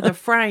out of the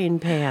frying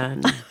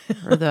pan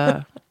or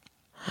the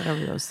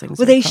whatever those things.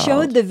 Well, are they called.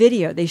 showed the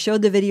video. They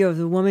showed the video of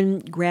the woman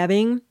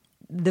grabbing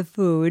the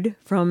food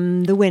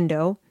from the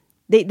window.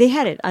 They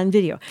had it on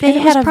video. They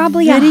It was had a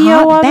probably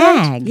video a hot of it?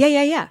 bag.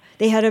 Yeah.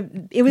 They had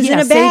it was Yes, in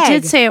a bag. they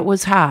did say it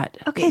was hot.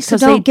 Okay, so 'cause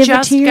don't they give it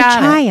just to your got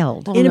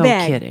child. Well, in a no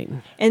bag.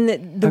 kidding. And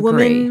the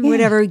woman, Agree.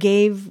 whatever,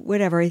 gave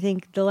whatever. I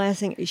think the last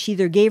thing, she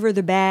either gave her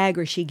the bag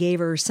or she gave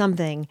her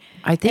something.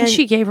 I think And-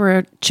 she gave her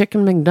a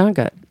chicken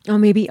McNugget. Oh,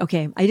 maybe.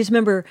 Okay. I just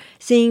remember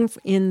seeing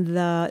in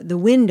the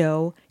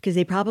window, because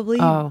they probably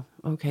Oh,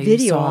 okay. you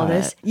video saw all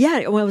this. it.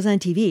 Yeah, well, it was on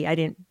TV.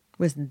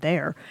 Wasn't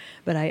there,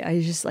 but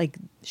I just like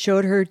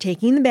showed her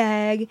taking the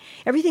bag.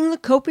 Everything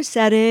looked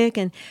copacetic,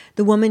 and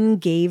the woman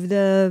gave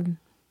the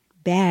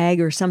bag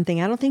or something.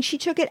 I don't think she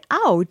took it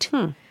out.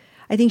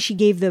 I think she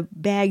gave the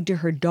bag to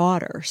her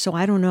daughter. So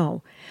I don't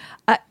know.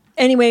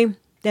 Anyway,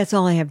 that's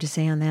all I have to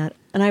say on that.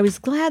 And I was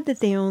glad that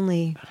they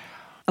only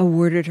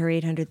awarded her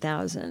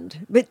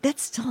 800,000, but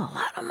that's still a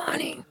lot of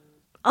money.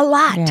 A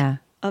lot Yeah.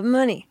 of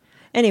money.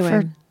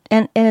 Anyway,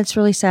 And it's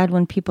really sad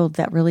when people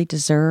that really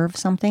deserve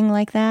something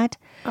like that,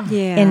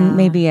 yeah, and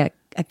maybe a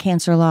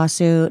cancer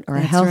lawsuit or a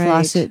That's health right.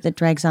 lawsuit that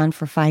drags on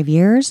for 5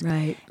 years,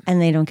 Right.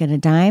 and they don't get a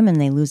dime and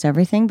they lose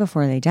everything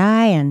before they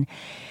die,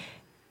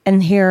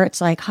 and here it's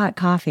like hot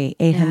coffee,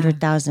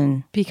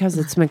 800,000. Because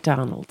it's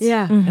McDonald's.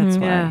 Yeah, That's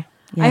why. yeah.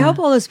 Yeah. I hope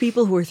all those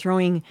people who are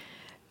throwing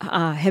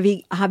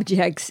heavy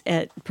objects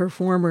at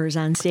performers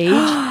on stage,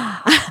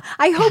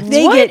 I hope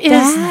they What get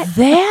is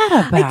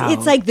that about?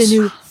 It's like the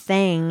new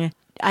thing.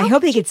 I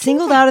hope they get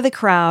singled out of the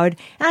crowd,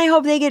 and I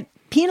hope they get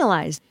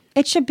penalized.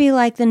 It should be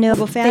like the no.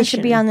 They fashion.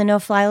 should be on the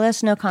no-fly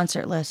list, no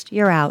concert list.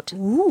 You're out.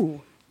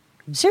 Ooh,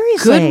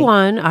 Seriously, Good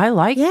one. I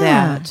like Yeah,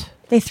 that.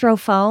 they throw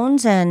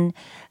phones and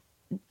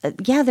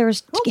there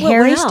was what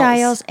Harry else?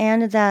 Styles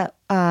and that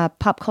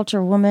pop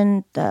culture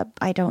woman.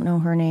 I don't know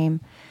her name.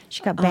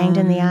 She got banged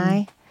in the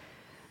eye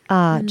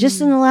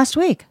just in the last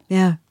week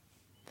yeah,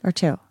 or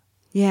two.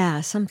 yeah,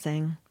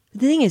 something.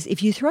 The thing is,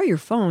 if you throw your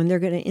phone, they're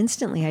going to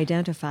instantly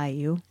identify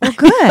you. Well,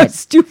 good.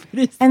 Stupid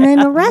is And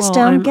then arrest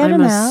Well, them, get I'm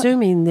them out.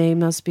 assuming they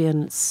must be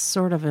in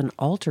sort of an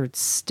altered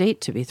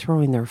state to be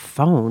throwing their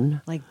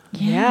phone. like,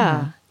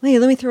 yeah. Hey,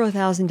 let me throw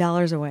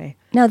 $1,000 away.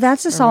 No,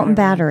 that's assault and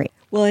battery.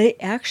 Well, it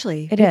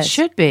actually, It It is.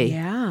 should be.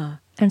 yeah.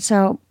 And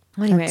so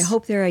Anyway, I that's-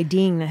 hope they're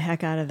IDing the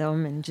heck out of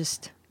them and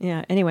just,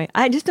 yeah. Anyway,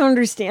 I just don't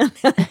understand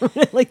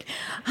that. Like,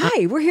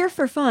 hi, we're here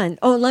for fun.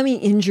 Oh, let me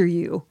injure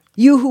you.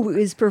 You who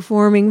is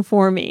performing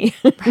for me.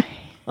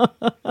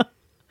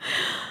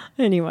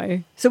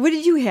 Anyway, so what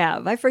did you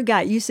have? I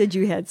forgot. You said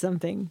you had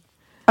something.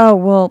 Oh,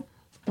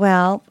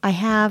 well, I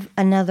have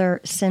another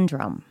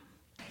syndrome.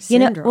 You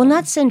know, well, Syndrome.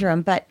 not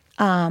syndrome, but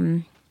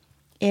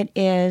it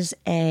is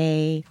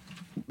a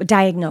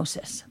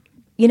diagnosis.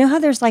 You know how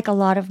there's like a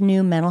lot of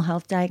new mental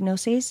health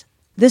diagnoses?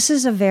 This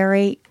is a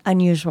very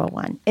unusual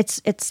one.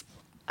 It's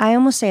I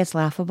almost say it's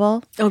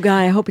laughable. Oh, God,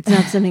 I hope it's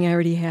not something I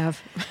already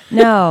have.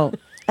 No,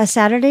 a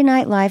Saturday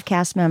Night Live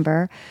cast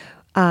member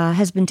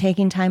has been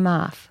taking time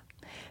off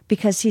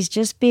because he's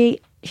just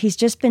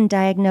been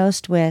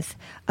diagnosed with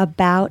a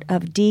bout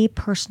of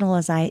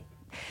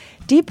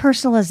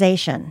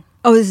depersonalization.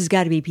 Oh, this has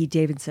got to be Pete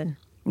Davidson.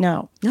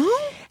 No, No?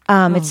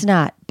 it's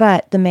not.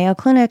 But the Mayo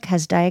Clinic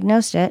has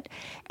diagnosed it,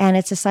 and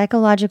it's a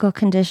psychological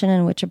condition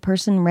in which a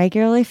person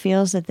regularly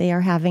feels that they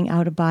are having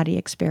out-of-body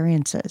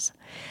experiences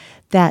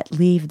that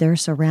leave their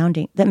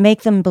that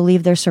make them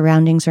believe their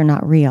surroundings are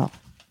not real.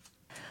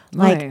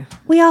 Like, Boy.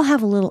 we all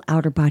have a little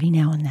outer body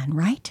now and then,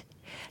 right?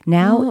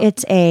 Now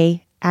it's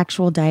a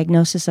actual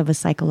diagnosis of a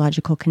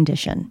psychological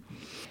condition.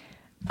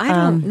 I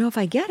don't know if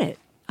I get it.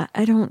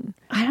 I don't.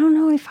 I don't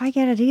know if I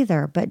get it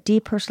either, but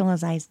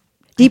depersonalization.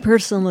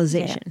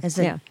 Depersonalization. Is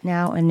it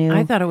now a new?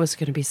 I thought it was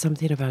going to be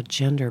something about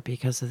gender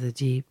because of the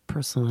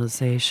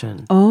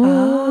depersonalization.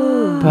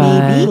 Oh,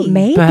 But-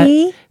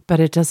 maybe. But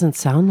it doesn't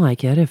sound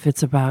like it if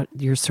it's about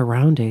your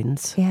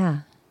surroundings. Yeah.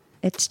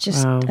 It's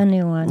just Wow. a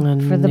new one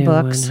A for the new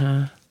books,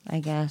 one, huh? I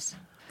guess.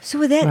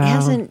 So that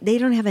Wow. they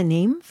don't have a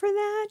name for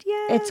that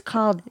yet? It's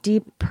called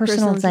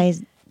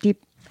depersonalized.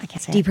 I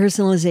can't say it.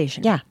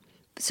 Depersonalization. Yeah.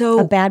 So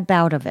A bad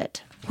bout of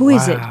it. who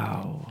is it?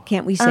 Wow.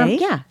 Can't we say?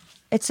 Yeah.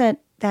 It's that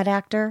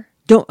actor.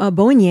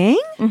 Bowen Yang?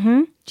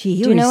 Mm-hmm. Gee,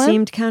 he Do you know always him?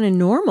 seemed kind of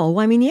normal.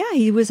 Well, I mean, yeah,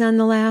 he was on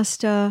the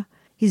last,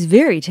 he's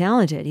very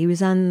talented. He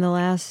was on the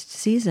last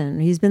season.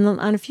 He's been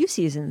on a few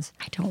seasons.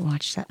 I don't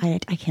watch that.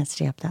 I can't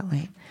stay up that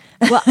late.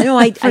 Well, no,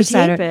 I tape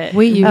Saturday. it.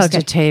 We used Okay.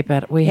 to tape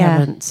it. We Yeah.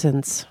 haven't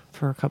since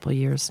for a couple of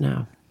years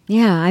now.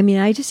 Yeah, I mean,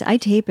 I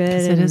tape it.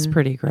 'Cause it is and-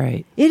 pretty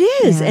great. It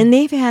is. Yeah. And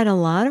they've had a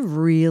lot of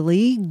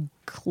really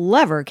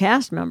clever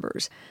cast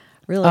members.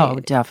 Really. Oh,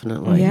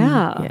 definitely.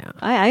 Yeah. Yeah.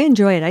 I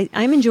enjoy it.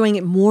 I'm enjoying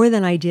it more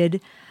than I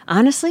did.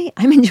 Honestly,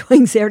 I'm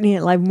enjoying Saturday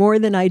Night Live more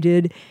than I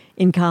did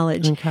in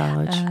college. In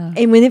college.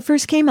 And when it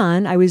first came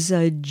on, I was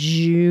a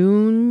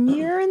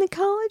junior in the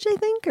college, I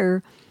think,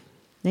 or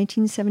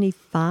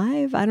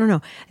 1975. I don't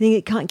know. I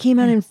think it came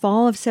out in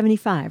fall of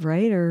 75,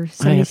 right? Or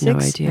I have 76. no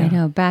idea. I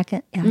know. Back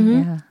in,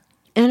 yeah.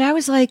 And I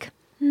was like,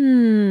 I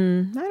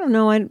don't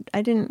know.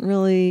 I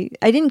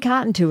didn't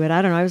cotton to it.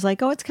 I don't know. I was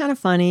like, oh, it's kind of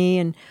funny.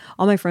 And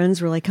all my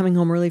friends were like coming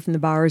home early from the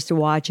bars to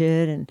watch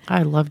it. And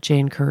I love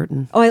Jane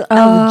Curtin. Jane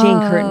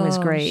Curtin was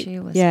great. she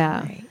was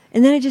yeah. great.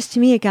 And then to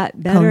me, it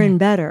got better Cone- and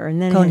better.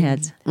 And then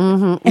Coneheads.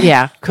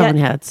 Yeah,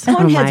 Coneheads. Oh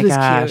Coneheads my was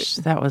gosh,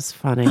 cute. that was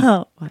funny.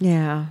 Oh,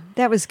 Yeah,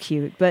 that was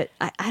cute. But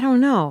I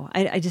don't know.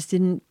 I just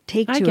didn't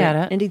take to I get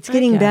it. And it's I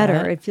getting get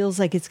better. it. It feels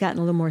like it's gotten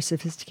a little more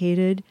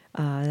sophisticated.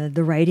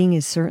 The writing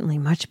is certainly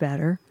much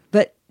better.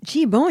 But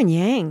gee, Bowen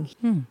Yang.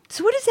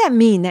 So what does that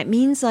mean? That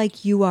means like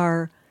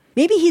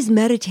maybe he's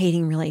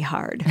meditating really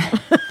hard.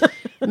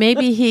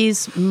 Maybe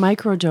he's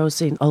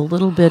microdosing a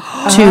little bit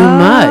too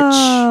much.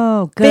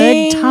 Oh, good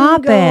Bingo,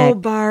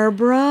 topic.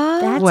 Barbara.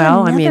 That's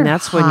Well, I mean, another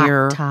that's when hot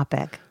you're-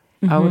 topic.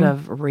 Out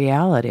of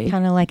reality.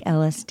 Kind of like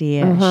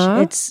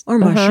LSD-ish. It's or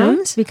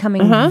mushrooms.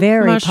 becoming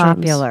very Mushrooms.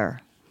 popular.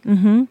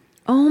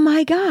 Oh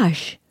my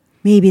gosh.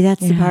 Maybe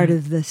that's the part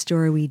of the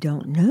story we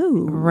don't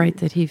know. Right,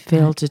 that he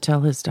failed to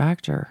tell his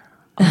doctor.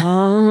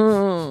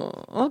 Oh,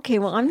 okay.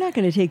 Well, I'm not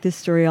going to take this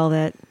story all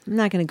that. I'm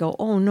not going to go,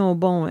 oh no,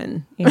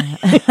 Bowen. Yeah.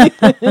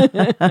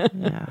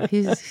 Yeah,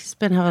 he's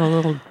been having a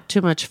little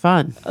too much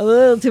fun. A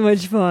little too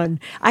much fun.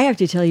 I have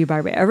to tell you,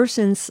 Barbara, ever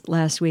since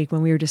last week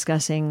when we were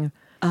discussing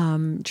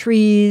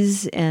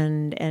trees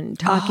and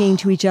talking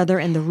to each other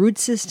and the root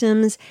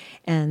systems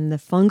and the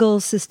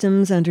fungal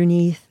systems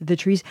underneath the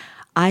trees,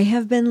 I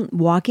have been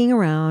walking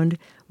around,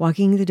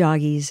 walking the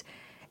doggies,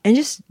 and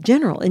just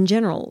in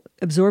general,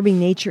 absorbing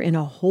nature in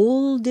a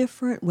whole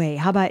different way.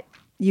 How about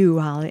you,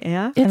 Holly?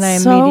 Yeah? And I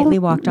immediately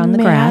walked on the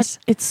grass.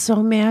 It's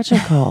so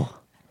magical.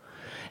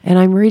 And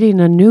I'm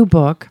reading a new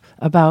book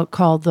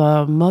called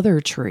The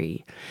Mother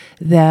Tree,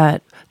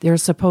 that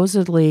there's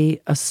supposedly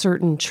a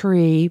certain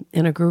tree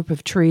in a group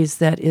of trees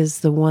that is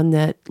the one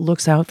that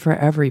looks out for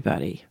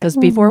everybody. Because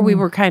before we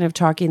were kind of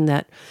talking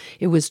that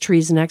it was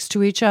trees next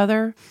to each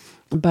other,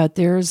 but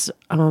there's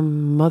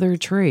Mother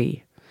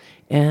Tree.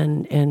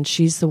 And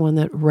she's the one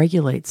that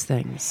regulates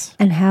things.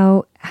 And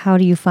how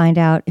do you find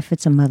out if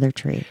it's a mother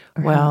tree?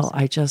 Or Well,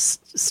 I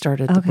just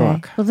started the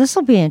book. Well, this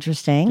will be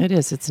interesting. It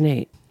is. It's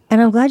neat.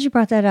 And I'm glad you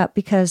brought that up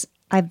because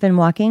I've been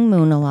walking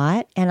Moon a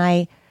lot,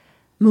 and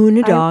Moon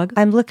a dog.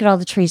 I'm looking at all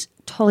the trees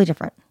totally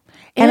different,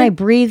 and I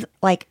breathe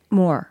like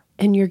more.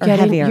 And you're or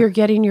getting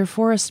heavier. your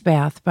forest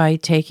bath by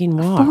taking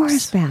walks.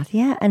 Forest bath,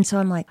 yeah. And so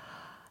I'm like,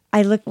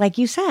 I look like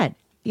you said.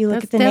 You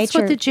look at the That's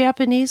nature. what the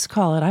Japanese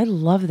call it. I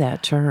love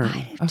that term.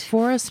 A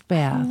forest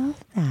bath.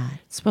 that.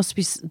 It's supposed to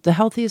be the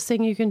healthiest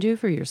thing you can do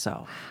for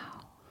yourself.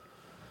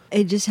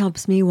 It just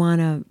helps me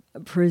want to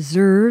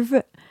preserve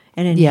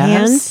and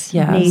enhance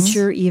yes.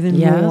 nature even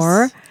Yes.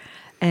 more.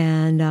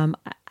 And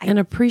And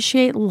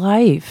appreciate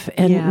life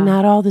and Yeah.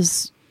 not all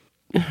this.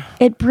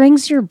 It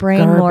brings your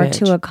brain more Garbage.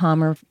 to a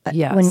calmer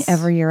Yes.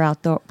 whenever you're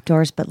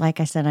outdoors. But like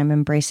I said, I'm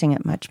embracing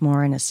it much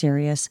more in a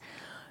serious,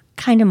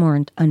 kind of more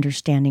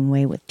understanding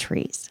way with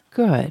trees.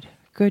 Good.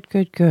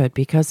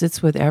 Because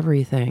it's with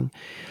everything.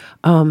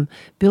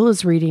 Bill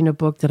is reading a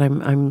book that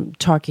I'm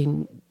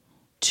talking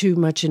too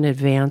much in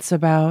advance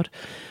about,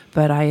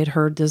 but I had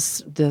heard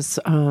this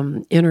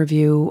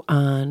interview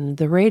on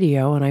the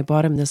radio, and I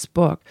bought him this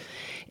book,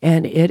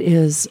 and it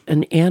is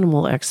an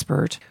animal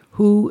expert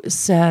who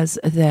says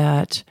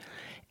that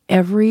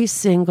every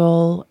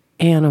single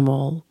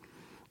animal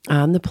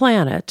on the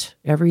planet,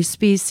 every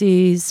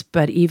species,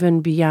 but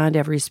even beyond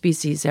every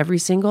species, every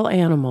single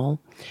animal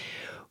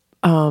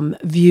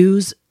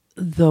views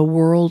the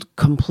world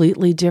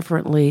completely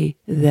differently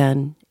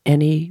than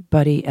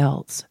anybody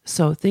else.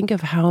 So think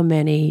of how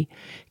many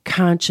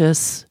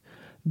conscious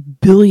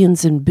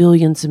billions and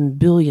billions and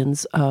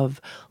billions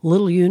of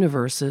little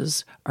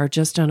universes are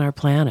just on our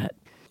planet.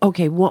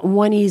 Okay,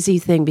 one easy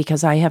thing,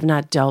 because I have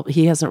not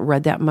he hasn't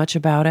read that much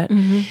about it,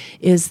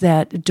 is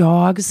that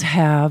dogs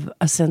have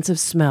a sense of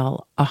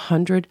smell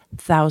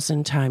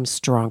 100,000 times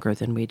stronger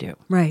than we do.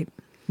 Right.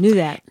 Knew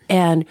that.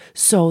 And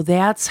so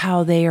that's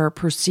how they are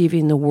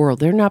perceiving the world.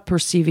 They're not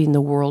perceiving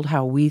the world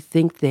how we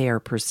think they are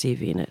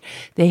perceiving it.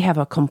 They have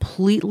a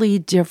completely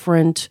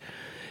different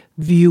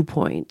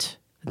viewpoint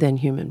than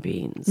human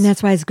beings. And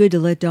that's why it's good to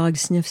let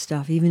dogs sniff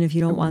stuff, even if you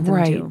don't want them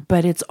right. to.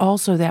 But it's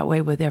also that way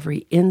with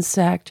every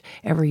insect,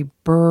 every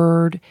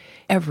bird,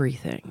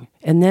 everything.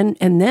 And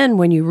then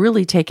when you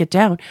really take it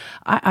down,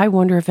 I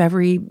wonder if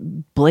every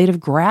blade of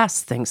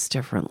grass thinks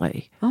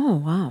differently. Oh,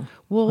 wow.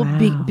 Well,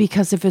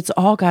 because if it's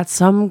all got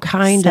some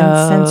kind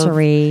of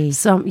sensory,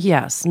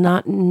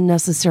 not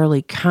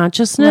necessarily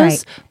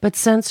consciousness, but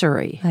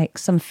sensory, like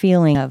some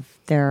feeling of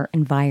their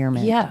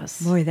environment.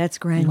 Yes. Boy, that's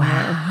granular.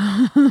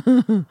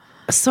 Wow.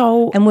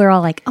 So, and we're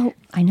all like, "Oh,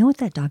 I know what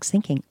that dog's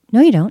thinking." No,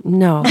 you don't.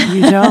 No,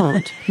 you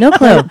don't. No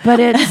clue. But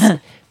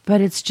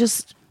it's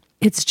just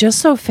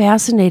so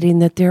fascinating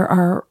that there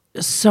are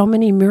so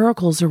many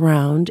miracles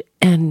around,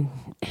 and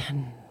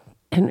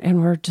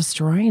we're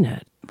destroying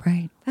it.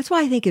 Right. That's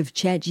why I think of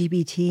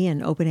ChatGPT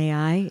and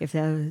OpenAI, if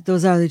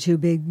those are the two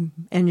big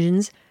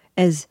engines,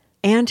 as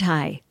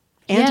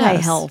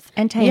anti-health,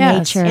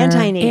 anti-nature,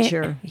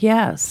 anti-nature,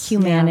 yes,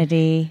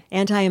 humanity,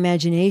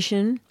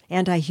 anti-imagination,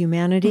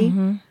 anti-humanity.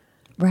 Mm-hmm.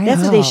 Right.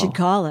 That's what they should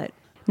call it.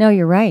 No,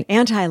 you're right.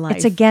 Anti-life.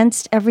 It's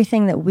against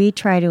everything that we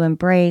try to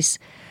embrace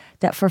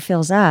that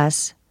fulfills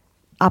us.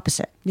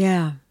 Opposite.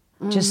 Yeah.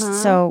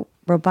 Just so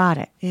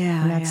robotic.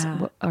 Yeah. And that's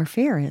what our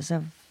fear is,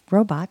 of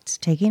robots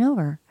taking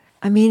over.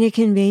 I mean, it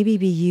can maybe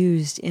be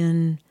used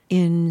in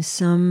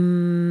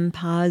some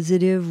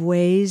positive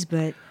ways,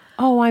 but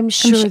I'm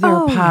sure there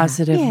are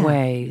positive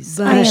ways.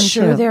 But I'm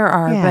sure there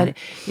are, Yeah. but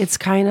it's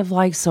kind of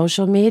like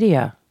social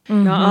media.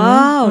 Mm-hmm.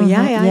 Oh,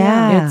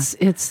 yeah.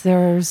 It's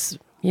there's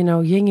yin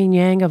and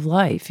yang of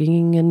life,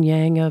 yin and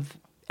yang of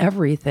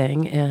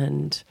everything,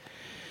 and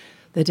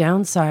the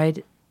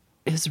downside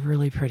is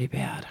really pretty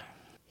bad.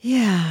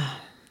 Yeah.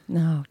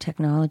 No,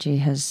 technology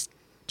has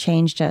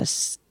changed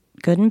us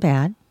good and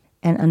bad.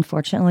 And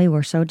unfortunately,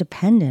 we're so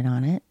dependent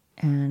on it.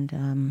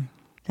 And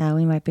now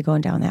we might be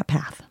going down that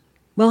path.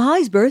 Well,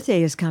 Holly's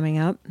birthday is coming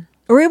up.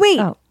 Or wait,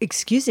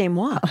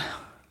 excusez-moi.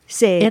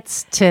 C'est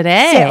It's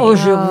today. C'est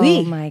aujourd'hui.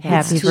 Oh, my God.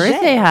 Happy It's birthday,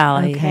 today.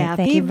 Holly. Okay,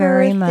 Happy thank you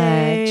very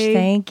birthday. much.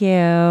 Thank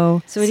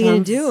you. So what are you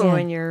going to do Yeah.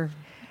 on your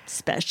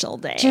special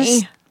day?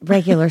 Just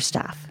regular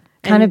stuff.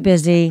 Kind of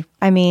busy.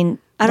 I mean,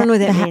 I don't know what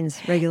that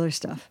means, regular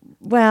stuff.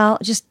 Well,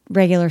 just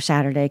regular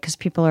Saturday, because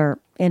people are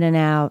in and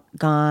out,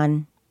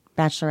 gone.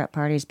 Bachelorette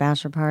parties,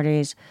 bachelor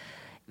parties,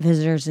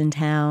 visitors in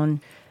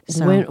town.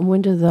 So,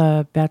 When do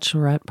the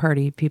bachelorette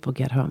party people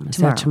get home? Is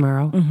that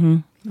tomorrow? Mm-hmm.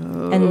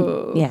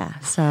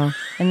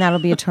 And that'll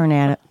be a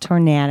tornado.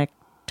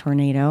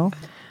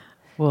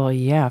 Well,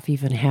 yeah, if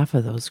even half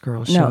of those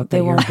girls show up they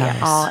at your won't be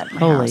house. all at my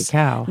Holy house.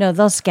 cow. No,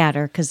 they'll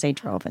scatter because they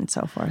drove and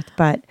so forth.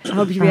 But I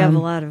hope you have a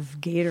lot of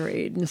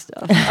Gatorade and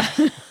stuff.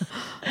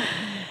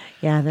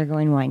 yeah, they're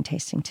going wine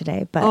tasting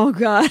today. But Oh,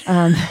 God.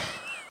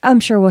 I'm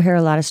sure we'll hear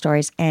a lot of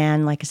stories.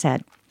 And like I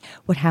said,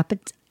 what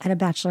happens at a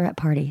bachelorette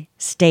party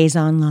stays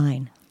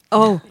online.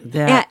 Oh,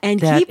 That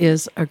and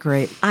is a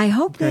great. I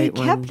hope they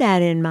great kept one.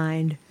 that in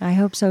mind. I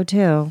hope so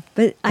too.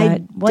 But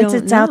I once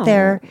don't it's out know.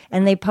 there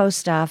and they post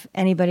stuff,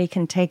 anybody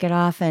can take it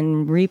off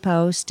and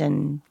repost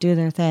and do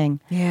their thing.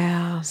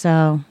 Yeah.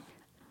 So,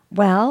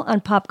 well,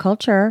 on pop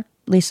culture,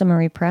 Lisa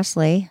Marie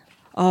Presley.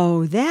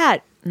 Oh,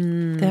 that.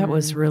 That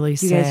was really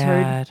sad. You guys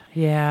heard?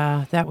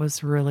 Yeah, that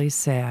was really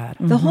sad.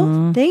 The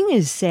whole thing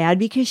is sad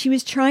because she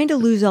was trying to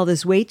lose all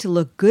this weight to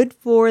look good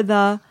for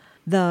the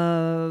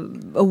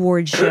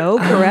award show,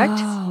 correct?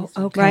 Oh,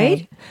 okay.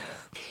 Right?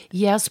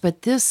 Yes,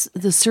 but the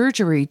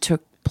surgery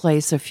took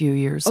place a few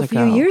years ago. A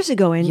few years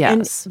ago.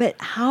 Yes. But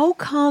how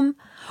come?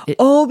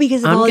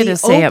 Because of I'm all the going to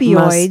say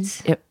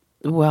opioids.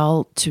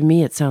 well, to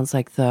me, it sounds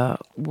like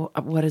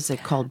what is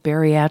it called?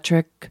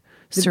 Bariatric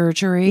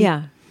surgery?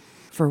 Yeah.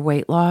 For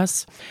weight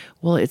loss.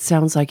 Well, it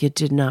sounds like it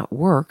did not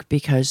work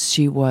because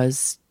she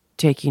was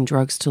taking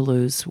drugs to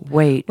lose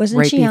weight. Wasn't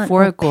right she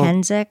before on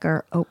Openzic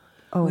or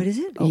What is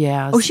it?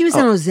 Yes. Oh, she was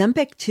on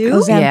Ozempic too?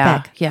 Ozempic.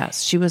 Yeah.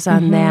 Yes, she was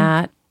on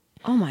that.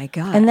 Oh, my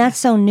God. And that's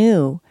so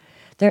new.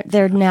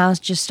 They're now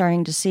just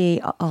starting to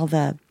see all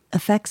the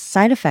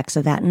side effects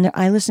of that. And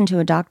I listened to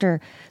a doctor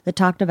that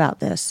talked about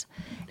this,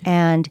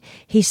 and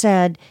he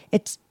said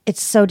it's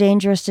so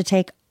dangerous to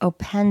take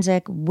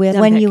Openzic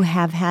when you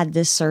have had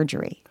this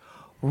surgery.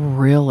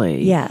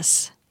 Really?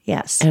 Yes.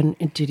 And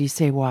did he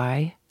say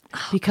why?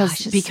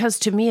 Because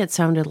to me it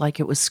sounded like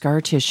it was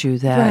scar tissue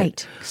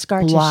that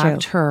Scar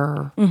blocked tissue.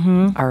 her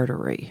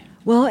artery.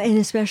 Well, and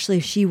especially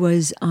if she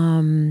was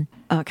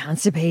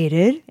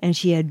constipated and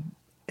she had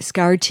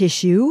scar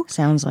tissue.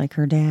 Sounds like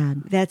her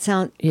dad. That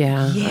sound.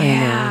 Yeah.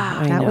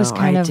 I know. That was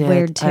kind of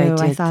weird, too. I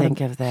I did thought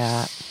think of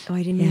that Oh,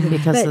 I didn't either.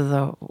 because But- of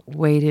the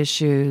weight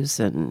issues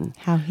and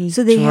How he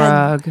So they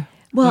drug.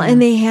 Well,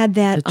 and they had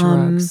that The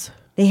drugs.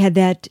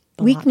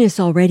 weakness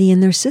already in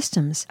their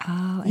systems.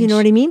 Oh, You know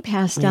what I mean?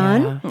 Passed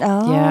on.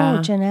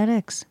 Oh,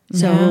 genetics.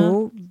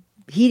 So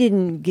he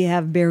didn't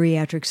have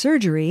bariatric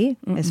surgery,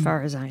 as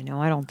far as I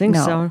know. I don't think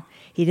No. so.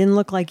 He didn't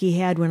look like he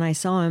had when I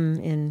saw him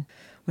in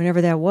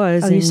whenever that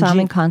was. Oh, you saw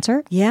him in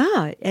concert?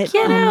 Yeah.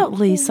 Get out,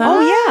 Lisa.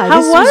 Oh, yeah.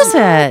 How this was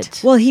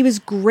it? Well, he was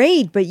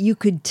great, but you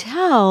could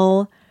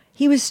tell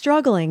he was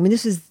struggling. I mean,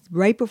 this was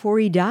right before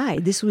he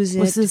died. This was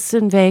this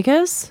in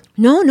Vegas?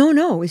 No.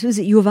 This was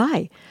at U of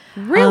I.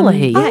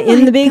 Really? Yeah,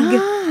 in the big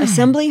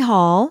assembly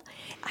hall.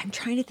 I'm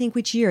trying to think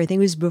which year. I think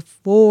it was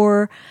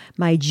before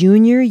my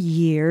junior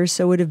year,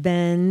 so it would have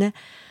been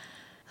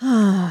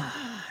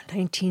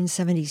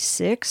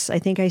 1976. I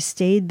think I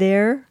stayed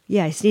there.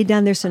 Yeah, I stayed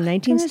down there. So when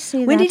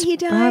did he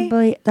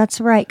die? That's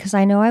right, because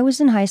I know I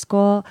was in high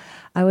school.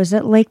 I was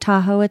at Lake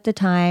Tahoe at the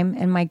time,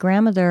 and my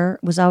grandmother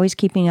was always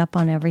keeping up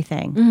on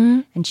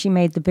everything. And she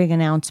made the big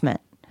announcement.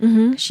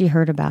 She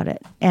heard about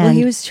it. And Well,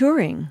 he was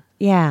touring.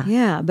 Yeah.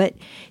 Yeah, but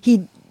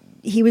he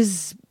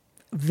was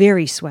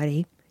very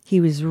sweaty. He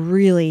was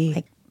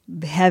really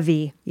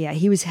heavy. Yeah,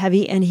 he was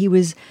heavy, and he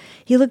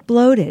looked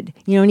bloated,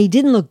 and he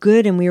didn't look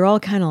good, and we were all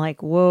kind of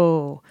like,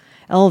 whoa,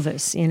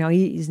 Elvis,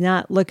 he's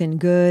not looking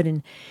good,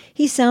 and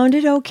he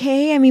sounded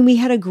okay. I mean, we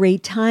had a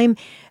great time.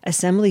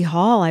 Assembly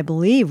Hall, I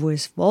believe,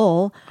 was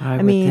full. I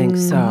would think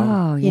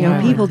so.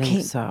 People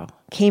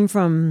came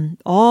from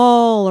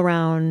all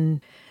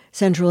around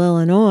Central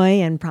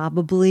Illinois and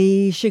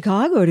probably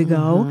Chicago to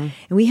go. And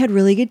we had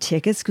really good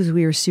tickets because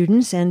we were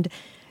students. And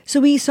so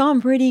we saw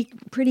him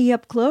pretty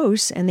up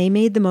close, and they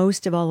made the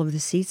most of all of the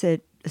seats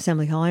at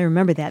Assembly Hall. I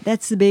remember that.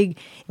 That's the big,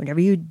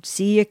 whenever you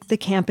see the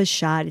campus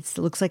shot, it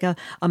looks like a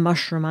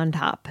mushroom on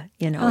top.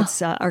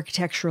 It's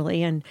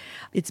architecturally, and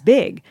it's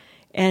big.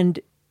 And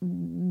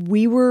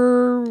we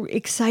were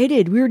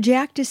excited. We were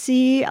jacked to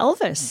see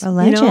Elvis. A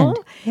legend.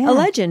 A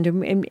legend.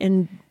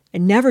 And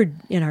never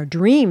in our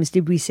dreams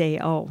did we say,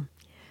 oh,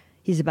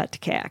 he's about to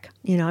cack.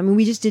 I mean,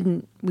 we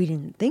didn't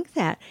think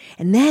that.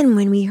 And then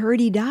when we heard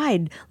he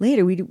died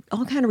later, we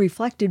all kind of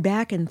reflected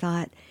back and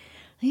thought,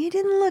 he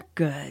didn't look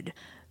good.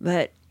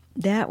 But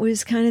that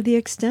was kind of the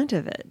extent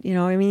of it.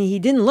 I mean, he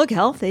didn't look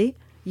healthy.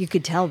 You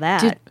could tell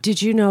that.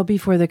 Did you know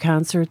before the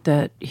concert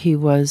that he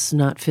was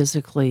not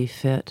physically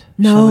fit,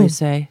 No. shall we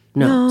say?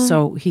 No.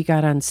 So he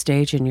got on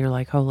stage and you're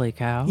like, holy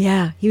cow.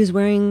 Yeah, he's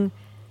wearing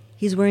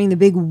the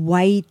big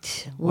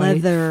white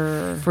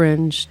leather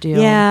fringe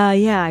deal.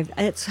 Yeah.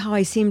 That's how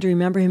I seem to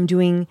remember him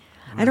doing.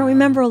 I don't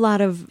remember a lot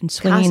of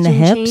swinging costume the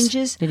hips.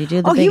 changes. Did he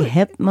do the big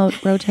hip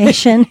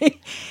rotation?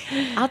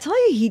 I'll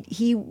tell you,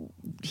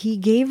 he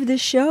gave the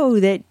show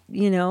that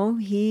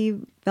he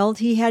felt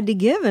he had to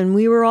give, and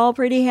we were all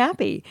pretty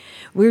happy.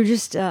 We were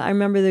just. I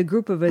remember the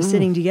group of us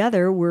sitting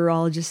together. We're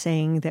all just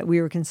saying that we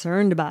were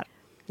concerned about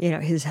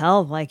his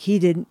health. Like he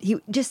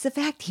just the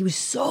fact he was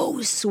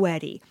so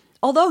sweaty.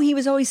 Although he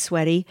was always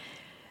sweaty.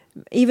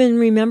 Even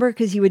remember,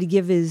 because he would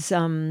give his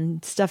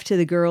stuff to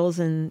the girls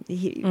and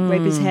he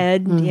wipe his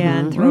head,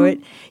 and throw it.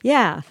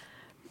 Yeah,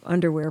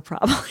 underwear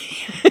probably.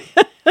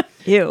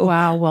 Ew.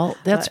 Wow. Well,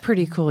 that's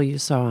pretty cool. You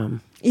saw him.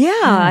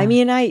 Yeah, I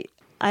mean, I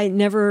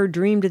never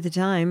dreamed at the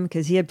time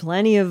because he had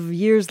plenty of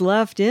years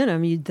left in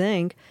him. You'd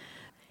think.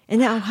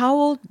 And now, how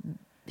old?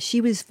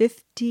 She was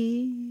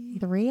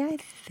 53, I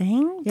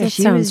think. Yeah, That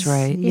sounds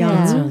right. young.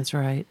 That sounds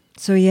right.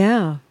 So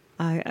yeah,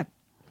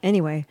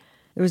 anyway.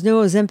 There was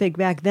no Ozempic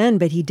back then,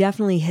 but he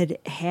definitely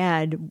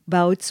had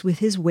bouts with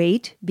his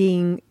weight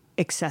being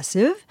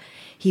excessive.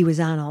 He was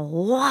on a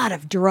lot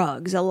of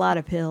drugs, a lot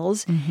of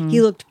pills.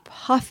 He looked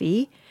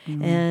puffy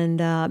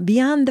and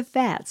beyond the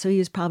fat. So he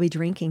was probably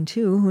drinking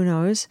too, who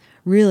knows,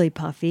 really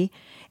puffy.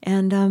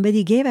 And but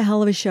he gave a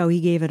hell of a show.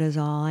 He gave it his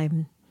all.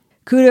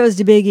 Kudos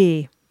to Big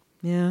E.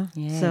 Yeah.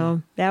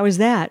 So that was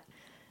that.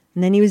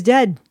 And then he was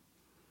dead.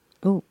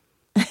 Oh.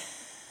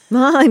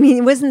 Well, I mean,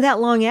 it wasn't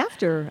that long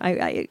after.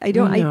 I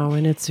don't know,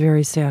 and it's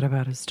very sad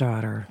about his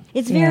daughter.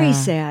 It's very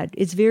sad.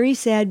 It's very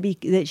sad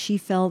that she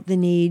felt the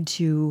need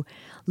to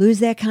lose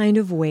that kind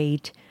of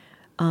weight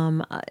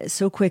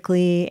so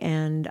quickly,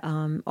 and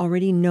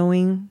already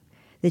knowing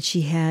that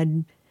she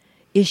had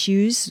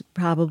issues,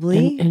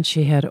 probably. And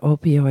she had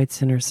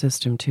opioids in her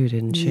system too,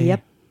 didn't she?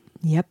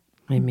 Yep.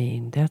 I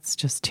mean, that's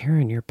just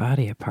tearing your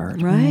body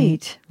apart.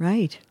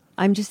 Right.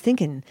 I'm just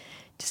thinking,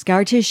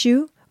 scar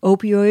tissue,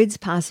 opioids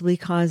possibly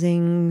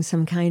causing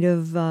some kind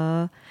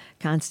of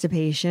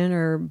constipation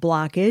or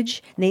blockage.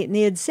 And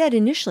they had said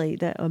initially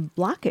that a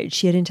blockage,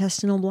 she had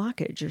intestinal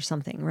blockage or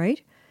something,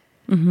 right?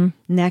 And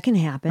that can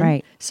happen.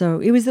 Right.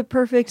 So it was the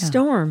perfect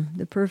storm,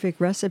 the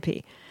perfect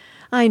recipe.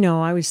 I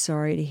know, I was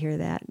sorry to hear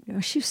that.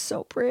 She was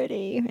so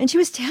pretty. And she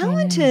was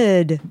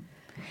talented.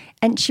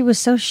 And she was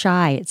so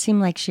shy. It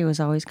seemed like she was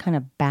always kind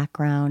of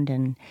background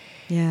and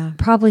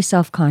probably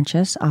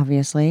self-conscious,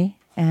 obviously,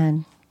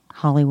 and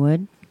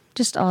Hollywood.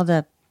 Just all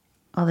the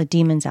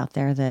demons out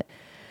there that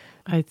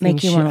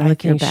make you want to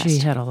look your best. She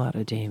had a lot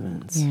of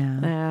demons.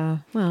 Yeah.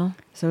 Well,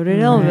 so did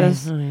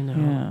Elvis. I know.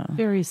 Yeah.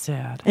 Very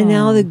sad. And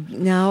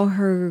now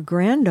her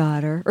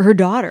granddaughter, or her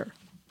daughter,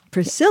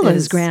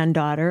 Priscilla's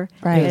granddaughter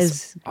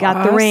has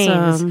got the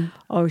reins.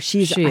 Oh,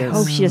 I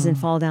hope she doesn't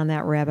fall down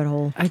that rabbit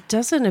hole. It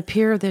doesn't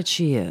appear that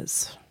she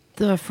is.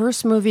 The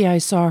first movie I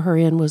saw her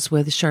in was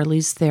with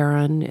Charlize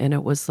Theron, and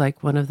it was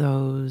like one of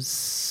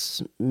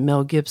those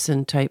Mel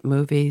Gibson type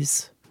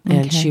movies.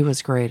 And she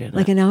was great in it.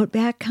 Like an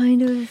Outback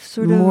kind of,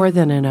 sort of? More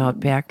than an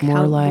Outback. More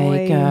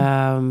Cowboy. like,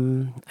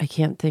 I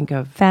can't think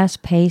of...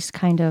 Fast-paced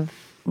kind of,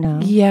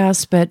 no?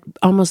 Yes, but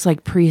almost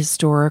like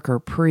prehistoric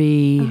or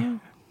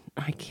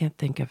I can't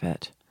think of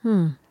it.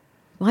 Well,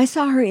 I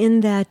saw her in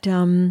that,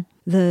 the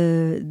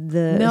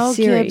Mel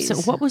series.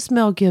 Gibson. What was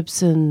Mel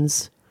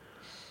Gibson's?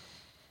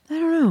 I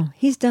don't know.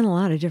 He's done a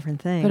lot of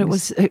different things. But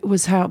it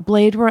was how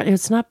Blade Runner.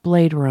 It's not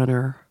Blade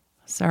Runner.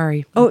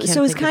 Sorry. Oh,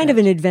 so it's kind of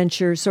an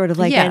adventure, sort of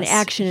like an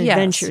action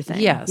adventure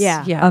thing. Yes.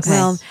 Yeah. Yes. Okay.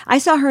 Well, I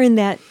saw her in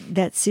that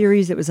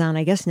series that was on,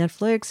 I guess,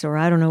 Netflix, or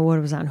I don't know what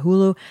it was on,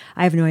 Hulu.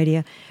 I have no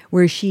idea.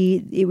 Where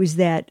it was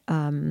that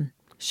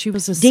she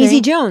was a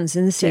Daisy Jones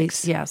in the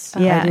Six. Yes.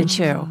 Yeah. I did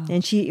too.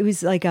 And it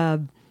was like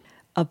a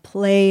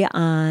play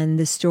on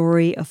the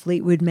story of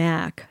Fleetwood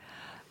Mac.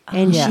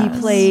 And she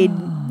played,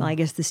 I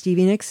guess, the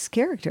Stevie Nicks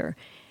character.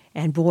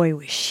 And boy,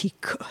 was she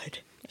good.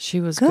 She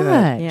was good.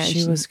 Yeah,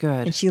 she was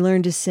good. And she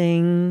learned to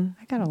sing.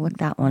 I got to look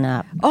that one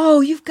up.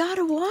 Oh, you've got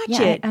to watch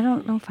it. I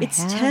don't know if it's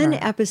have 10 her.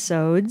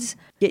 episodes.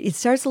 It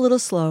starts a little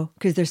slow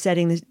because they're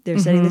setting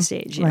the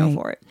stage,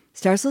 for it.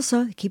 Starts a little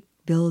slow. They keep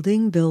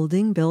building.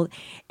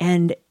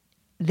 And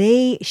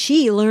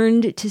she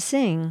learned to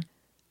sing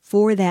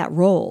for that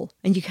role.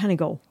 And you kind of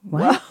go,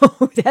 wow,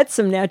 that's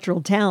some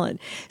natural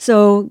talent.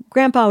 So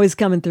Grandpa was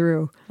coming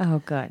through.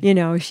 Oh, good.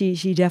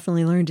 She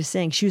definitely learned to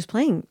sing. She was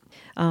playing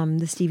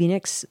the Stevie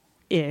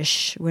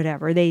Nicks-ish,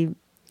 whatever. They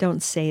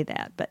don't say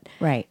that, but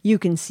you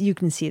can see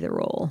the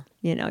role.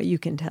 You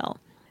can tell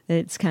that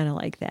it's kind of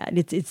like that.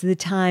 It's the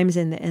times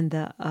and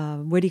the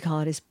what do you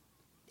call it is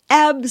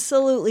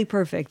absolutely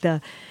perfect.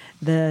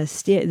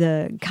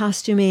 The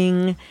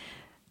costuming,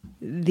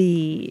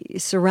 the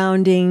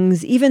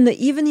surroundings, even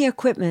the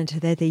equipment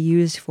that they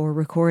used for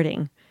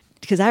recording.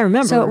 Because I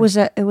remember, so it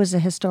was a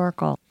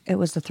historical. It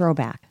was the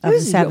throwback of the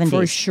 70s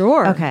for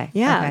sure. Okay,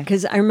 yeah.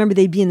 Because I remember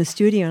they'd be in the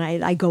studio,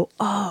 and I go,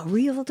 oh,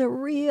 reel to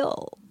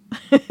reel,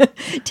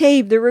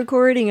 tape the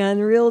recording on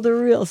reel to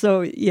reel. So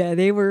yeah,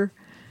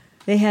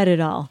 they had it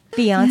all.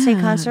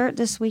 Beyonce concert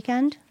this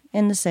weekend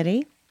in the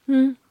city.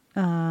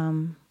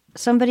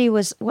 Somebody it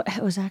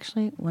was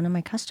actually one of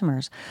my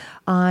customers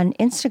on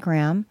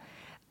Instagram.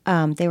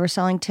 They were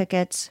selling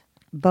tickets,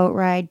 boat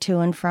ride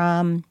to and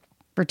from.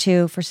 For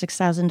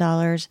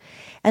 $6,000.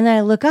 And then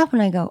I look up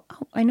and I go,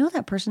 oh, I know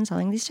that person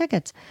selling these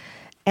tickets.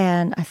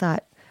 And I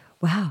thought,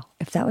 wow,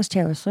 if that was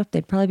Taylor Swift,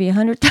 they'd probably be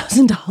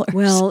 $100,000.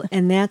 Well,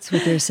 and that's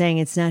what they're saying.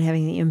 It's not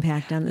having the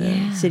impact on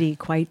the city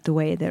quite the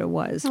way that it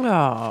was.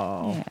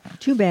 Oh.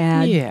 Too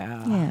bad.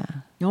 Yeah.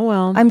 Oh,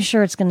 well. I'm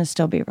sure it's going to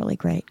still be really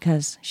great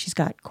because she's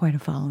got quite a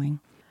following.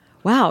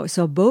 Wow.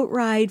 So boat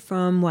ride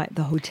from what?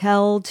 The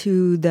hotel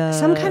to the...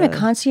 Some kind of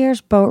concierge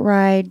boat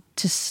ride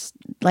to,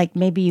 like,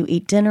 maybe you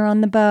eat dinner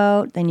on the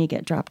boat, then you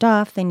get dropped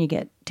off, then you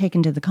get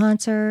taken to the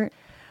concert.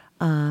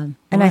 And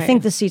I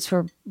think the seats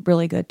were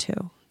really good,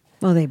 too.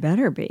 Well, they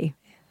better be.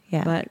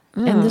 Yeah. But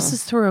And this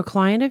is through a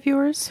client of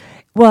yours?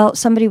 Well,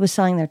 somebody was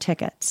selling their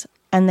tickets,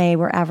 and they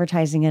were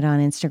advertising it on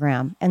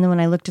Instagram. And then when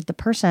I looked at the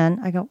person,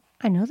 I go,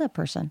 I know that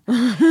person.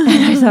 And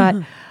I thought,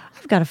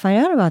 I've got to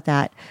find out about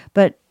that.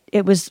 But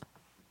it was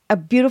a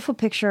beautiful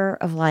picture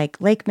of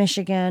like Lake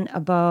Michigan, a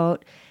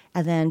boat,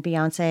 and then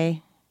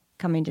Beyonce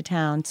coming to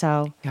town.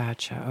 So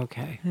Gotcha.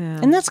 Okay.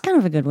 and that's kind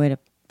of a good way to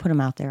put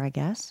them out there, I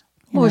guess.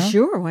 You well, know?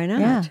 sure. Why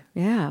not?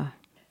 Yeah.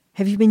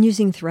 Have you been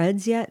using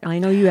Threads yet? I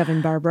know you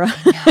haven't, Barbara.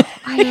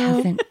 I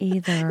haven't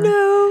either.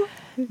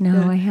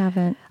 No, I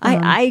haven't.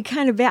 I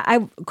kind of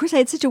of course I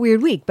had such a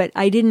weird week, but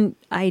I didn't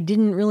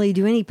really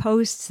do any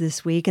posts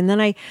this week. And then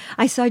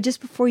I saw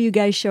just before you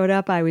guys showed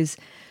up, I was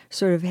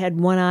sort of had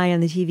one eye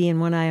on the TV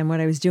and one eye on what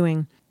I was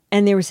doing.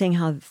 And they were saying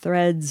how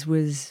Threads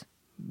was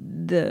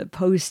the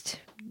post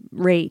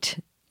rate,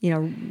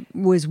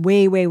 was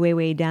way, way, way,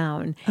 way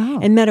down. Oh.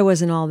 And Meta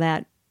wasn't all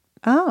that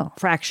Oh.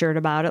 fractured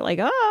about it. Like,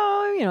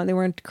 they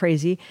weren't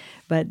crazy,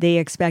 but they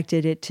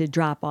expected it to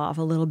drop off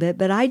a little bit.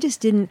 But I just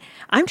didn't.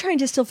 I'm trying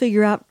to still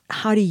figure out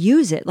how to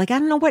use it. Like, I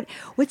don't know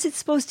what's it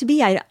supposed to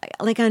be. I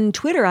like on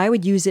Twitter, I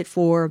would use it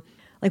for,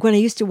 like, when I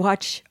used to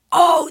watch.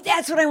 Oh,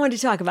 that's what I wanted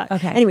to talk about.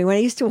 Okay. Anyway, when I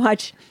used to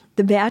watch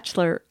The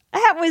Bachelor,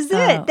 that was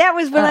it. That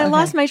was when I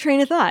lost my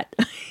train of thought.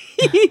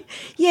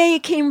 Yay,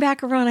 it came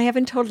back around. I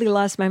haven't totally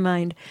lost my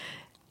mind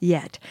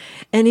yet.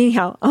 And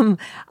anyhow,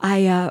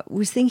 I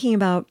was thinking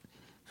about,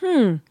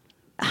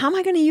 how am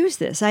I going to use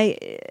this? I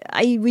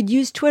would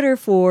use Twitter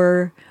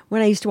for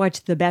when I used to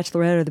watch The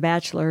Bachelorette or The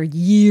Bachelor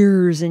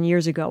years and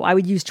years ago. I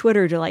would use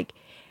Twitter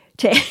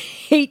to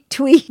hate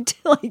tweet,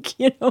 like,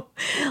 when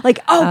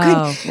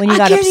you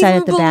got upset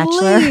at The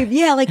Bachelor.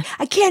 Yeah, like,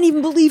 I can't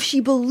even believe she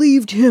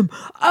believed him.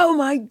 Oh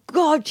my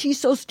God, she's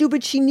so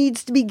stupid. She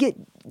needs to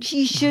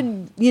she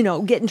should,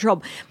 get in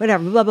trouble.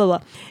 Whatever, blah, blah,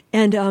 blah.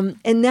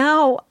 And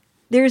now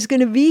there's going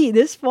to be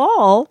this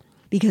fall,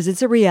 because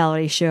it's a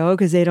reality show,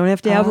 because they don't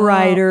have to have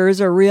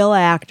writers or real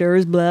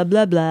actors, blah,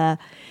 blah, blah.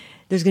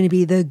 There's going to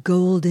be the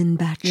Golden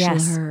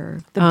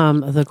Bachelor.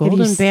 The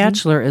Golden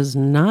Bachelor is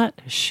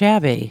not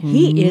shabby.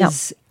 He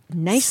is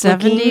nice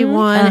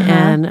 71 looking.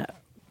 and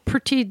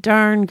pretty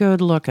darn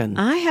good looking.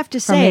 I have to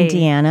From say.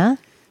 Indiana.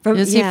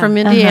 Is he from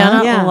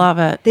Indiana? Yeah. I love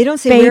it. They don't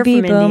say where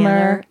Baby from boomer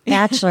Indiana.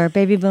 bachelor.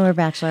 Baby boomer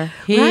bachelor.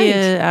 He Right.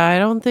 is, I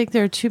don't think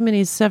there are too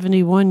many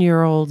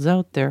 71-year-olds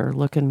out there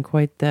looking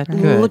quite that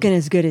good. Looking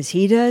as good as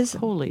he does.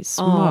 Holy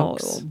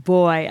smokes. Oh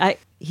boy,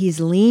 he's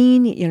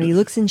lean. You know, he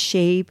looks in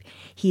shape.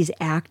 He's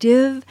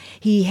active.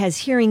 He has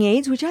hearing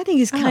aids, which I think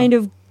is kind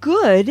of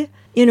good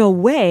in a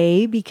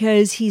way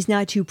because he's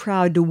not too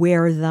proud to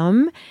wear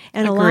them.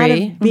 And a lot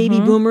Agree. of baby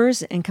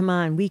boomers, and come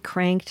on, we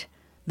cranked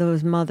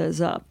those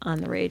mothers up on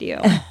the radio.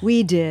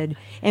 We did.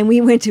 And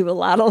we went to a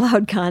lot of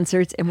loud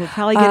concerts, and we're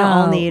probably going to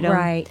all need them.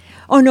 right.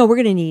 Oh, no, we're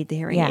going to need the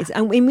hearing Yeah. aids.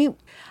 And we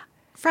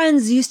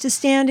friends used to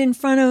stand in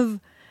front of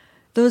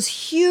those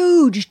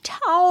huge,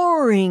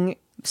 towering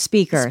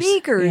Speakers.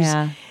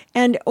 Yeah.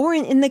 and or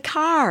in the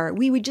car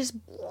we would just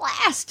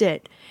blast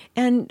it,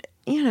 and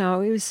you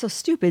know, it was so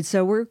stupid.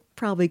 So we're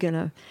probably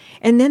gonna.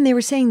 And then they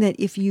were saying that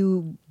if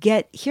you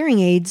get hearing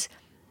aids,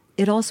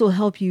 it also will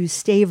help you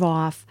stave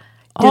off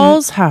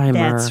Alzheimer.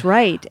 That's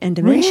right, and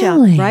dementia.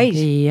 Really? Right?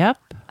 Yep.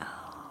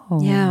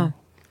 Yeah,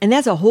 and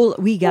that's a whole.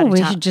 We got. Oh,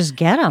 we should just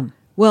get them.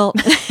 Well,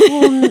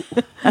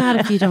 Not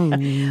if you don't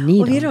need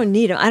well, them. you don't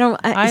need them. I don't.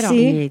 I don't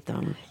see, need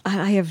them.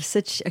 I have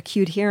such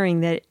acute hearing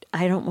that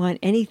I don't want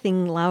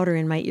anything louder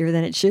in my ear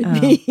than it should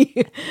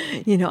be.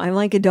 You know, I'm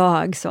like a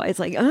dog, so it's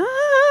like,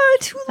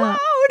 too loud.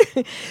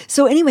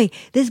 So anyway,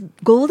 this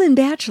Golden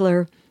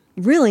Bachelor,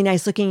 really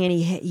nice looking, and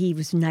he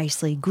was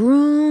nicely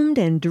groomed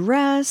and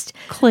dressed,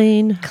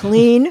 Clean.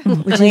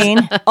 which is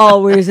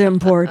always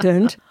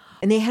important.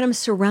 And they had him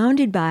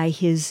surrounded by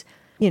his,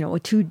 you know,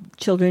 2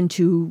 children,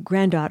 2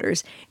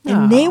 granddaughters.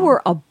 And they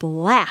were a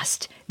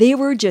blast. They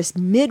were just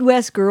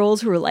Midwest girls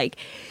who were like,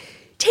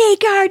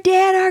 take our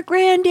dad, our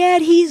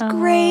granddad, he's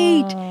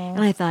great. And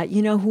I thought,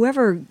 you know,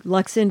 whoever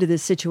lucks into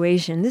this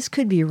situation, this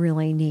could be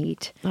really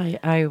neat.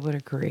 I would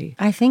agree.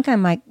 I think I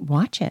might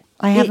watch it.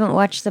 I haven't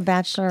watched The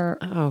Bachelor.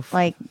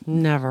 Like,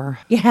 Never.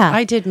 Yeah.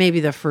 I did maybe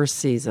the first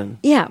season.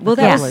 Yeah, well, a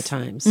that couple was of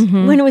times.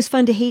 when it was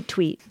fun to hate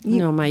tweet. You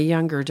know, my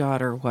younger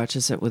daughter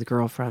watches it with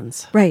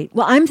girlfriends. Right.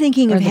 Well, I'm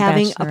thinking Or of The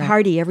having Bachelorette. a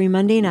party every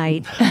Monday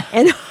night.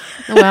 And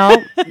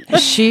Well,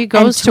 she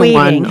goes to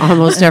one tweeting.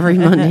 almost every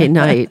Monday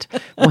night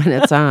when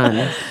it's on.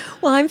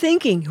 well, I'm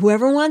thinking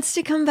whoever wants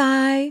to come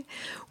by,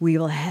 we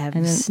will have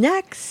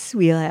snacks,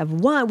 we'll have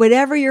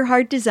whatever your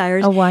heart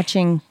desires. a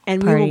watching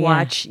And party, we will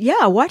watch,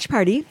 a watch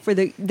party for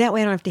that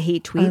way I don't have to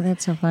hate tweet. Oh,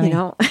 that's so funny. You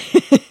know,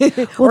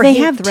 Well, Or they hate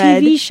have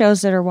thread. TV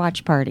shows that are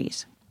watch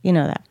parties. You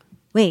know that.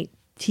 Wait,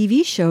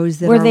 TV shows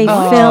that Where are they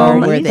watch film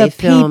parties? where the they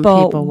film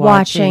people people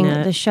watching watching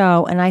it. the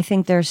show, and I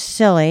think they're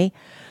silly.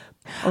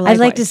 Well, I'd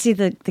like to likewise. see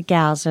the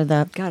gals or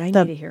the God, I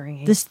the, need a hearing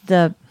aid.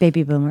 the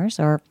baby boomers,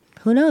 or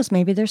who knows?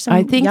 Maybe there's some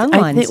I think young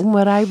ones.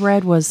 what I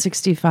read was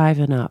 65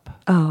 and up.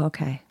 Oh,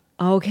 okay.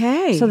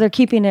 Okay. So they're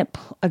keeping it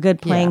a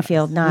good playing Yeah,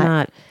 field,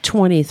 not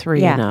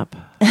 23 and Yeah. up.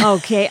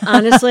 okay.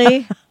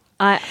 Honestly,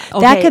 that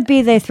okay, could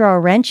be they throw a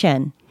wrench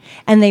in,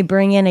 and they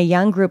bring in a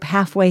young group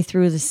halfway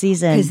through the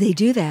season. because they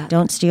do that.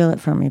 Don't steal it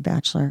from me,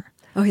 Bachelor,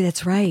 Okay,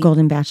 that's right.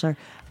 Golden Bachelor.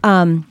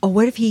 Oh,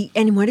 what if he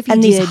And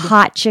did? these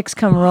hot chicks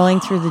come rolling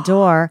through the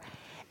door,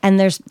 and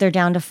they're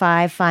down to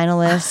 5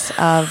 finalists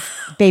of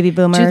baby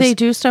boomers. Do they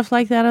do stuff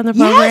like that on the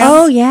Yes. program?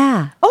 Oh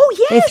yeah. Oh,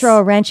 yes. They throw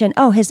a wrench in.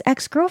 Oh, his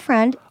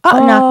ex-girlfriend.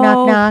 Oh, knock,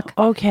 knock, knock.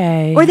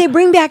 Okay. Or they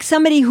bring back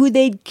somebody who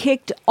they'd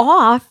kicked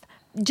off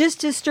just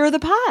to stir the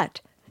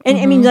pot. And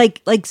I mean,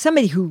 like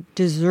somebody who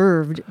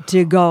deserved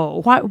to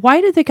go.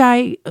 Why did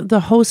the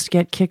host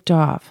get kicked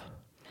off?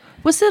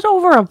 Was it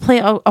over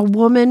a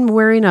woman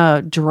wearing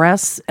a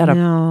dress at a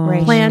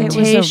Racial.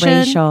 plantation? It was a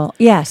racial.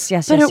 Yes,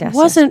 yes, But yes, it, yes,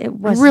 wasn't yes. It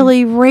wasn't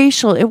really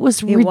racial. It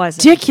was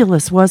wasn't.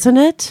 ridiculous, wasn't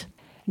it?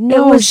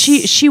 No, was-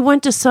 she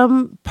went to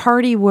some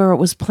party where it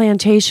was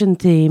plantation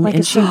theme, like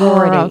and a she wore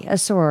sorority. A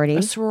sorority.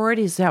 a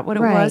sorority. Is that what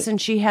it Right. was?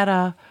 And she had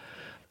a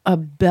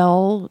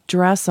bell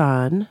dress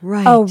on,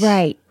 Right. Oh,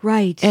 right.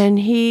 Right. and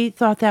he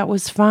thought that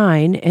was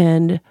fine.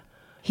 And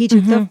he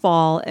took the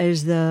fall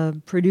as the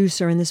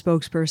producer and the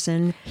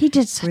spokesperson. He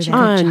did such a Were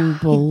good they- job.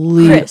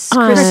 unbelievable.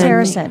 Chris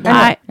Harrison. No,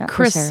 Chris not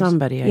Chris Harrison.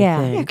 somebody, I Yeah.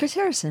 think. Yeah, Chris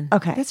Harrison.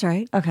 Okay. That's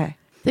right. Okay.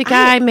 The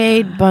guy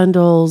made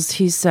bundles.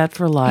 He's set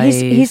for life.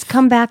 He's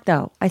come back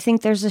though. I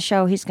think there's a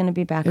show he's going to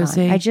be back Is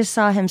on. he? I just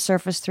saw him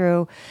surface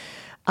through,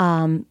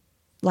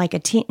 like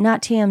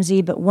not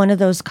TMZ, but one of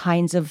those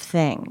kinds of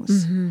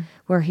things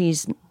where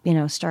he's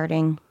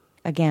starting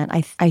again.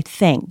 I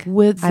think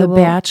With I The will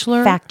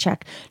Bachelor? fact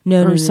check.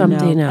 No, Or no,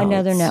 something no. else?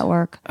 Another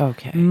network.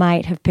 Okay.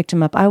 might have picked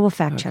him up. I will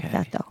fact check Okay.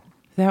 that though.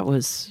 That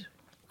was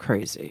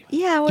crazy.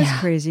 Yeah, it was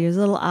crazy. It was a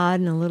little odd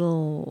and a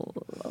little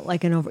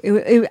like an over.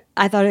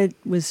 I thought it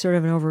was sort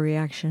of an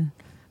overreaction,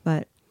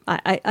 but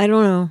I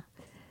don't know.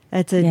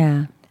 That's a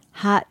Yeah.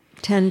 hot,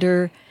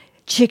 tender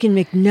chicken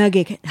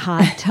McNugget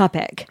hot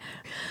topic.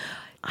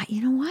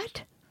 You know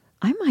what?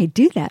 I might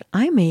do that.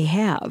 I may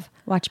have.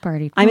 Watch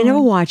party. I'm going to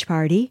have a watch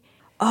party.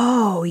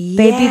 Oh, yeah.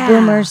 Baby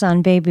boomers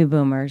on baby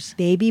boomers.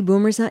 Baby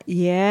boomers on,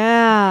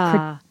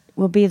 yeah.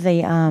 Will be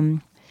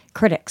the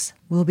critics.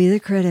 We'll be the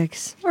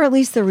critics, or at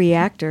least the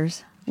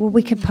reactors. Well,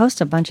 we could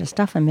post a bunch of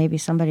stuff and maybe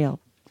somebody will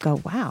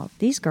go, wow,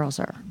 these girls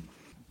are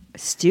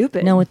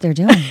Stupid. know what they're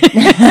doing.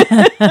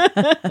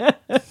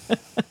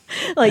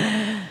 Like,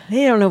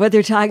 they don't know what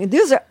they're talking.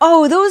 Those are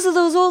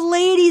those old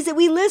ladies that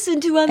we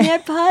listened to on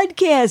that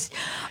podcast.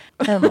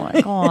 Oh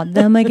my God,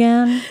 them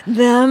again?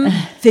 Them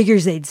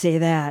figures they'd say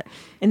that.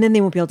 And then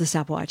they won't be able to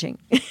stop watching.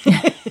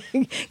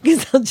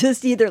 Because they'll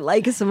just either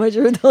like us so much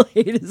or they'll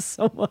hate us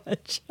so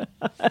much.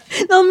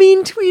 They'll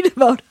mean tweet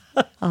about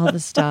All the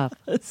stuff.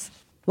 us.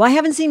 Well, I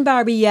haven't seen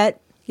Barbie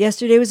yet.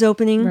 Yesterday was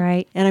opening.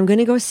 Right. And I'm going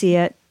to go see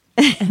it.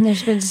 And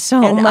there's been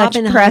so And much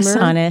press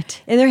Oppenheimer. on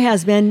it. And there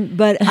has been,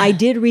 but I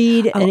did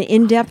read an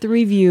in-depth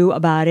review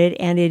about it,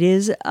 and it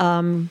is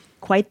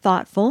quite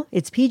thoughtful.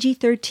 It's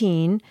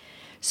PG-13,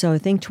 so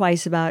think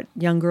twice about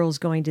young girls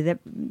going to that.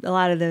 A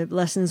lot of the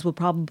lessons will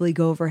probably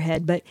go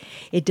overhead, but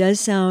it does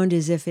sound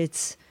as if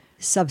it's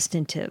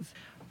substantive.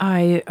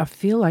 I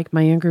feel like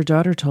my younger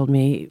daughter told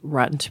me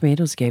Rotten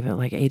Tomatoes gave it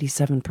like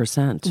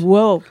 87%.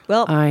 Whoa.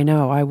 Well, I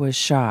know. I was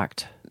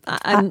shocked.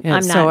 I'm And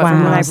not so it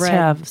from what I've must read.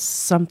 have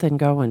something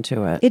going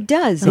to it. It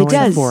does. Going It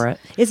does. for it.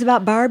 It's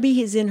about Barbie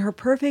who's in her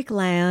perfect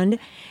land,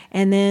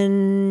 and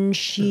then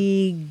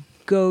she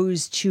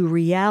goes to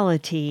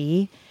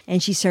reality,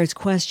 and she starts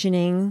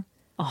questioning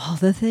all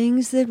the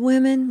things that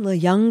women, the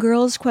young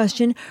girls,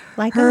 question.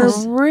 Like her,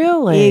 us.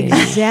 Really?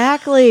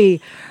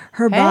 Exactly.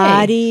 Her Hey.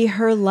 body,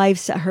 her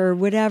lifestyle, her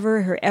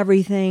whatever, her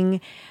everything.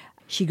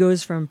 She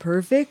goes from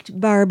perfect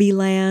Barbie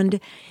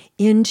land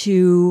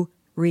into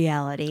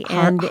reality.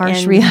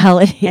 Harsh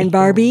reality. And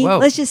Barbie, Whoa.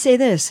 let's just say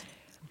this.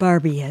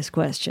 Barbie has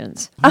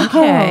questions.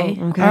 Okay.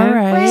 Okay. All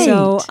right.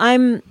 So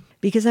I'm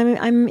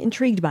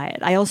intrigued by it.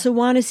 I also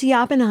want to see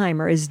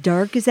Oppenheimer. As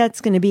dark as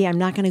that's going to be, I'm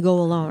not going to go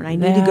alone. I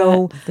need to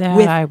go That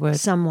with I would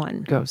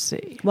someone. Go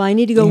see. Well, I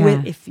need to go Yeah.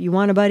 with, if you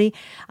want a buddy,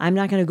 I'm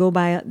not going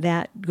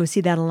to go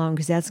see that alone,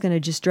 because that's going to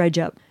just dredge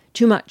up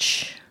too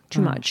much.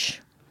 Too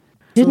much.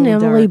 It's a Didn't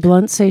little Emily dark.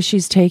 Blunt say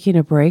she's taking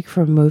a break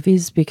from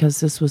movies because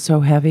this was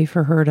so heavy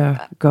for her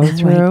to go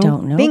through? I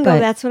don't know. Bingo, but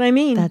that's what I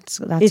mean. That's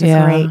it's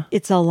Yeah. great.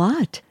 It's a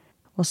lot.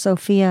 Well,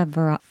 Sophia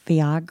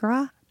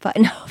Viagra? But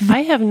no.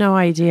 I have no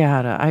idea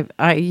how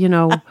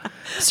to.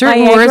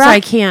 Certain words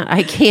I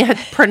can't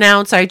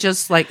pronounce. I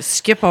just like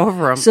skip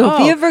over them.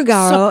 Sophia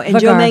Vergara and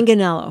Joe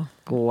Manganiello.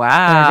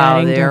 Wow,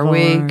 getting there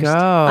we divorced. go.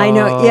 I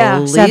know, yeah.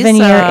 Lisa,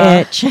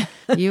 7-year itch.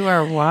 You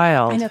are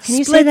wild. I know. Can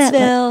you say that?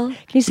 Splitsville.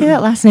 Can you say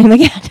that last name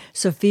again?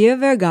 Sophia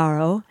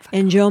Vergara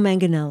and Joe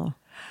Manganiello.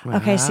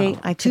 Okay, see,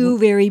 I Two couldn't-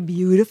 very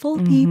beautiful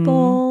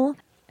people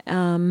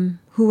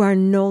who are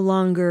no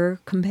longer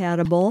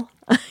compatible.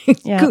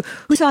 Yeah.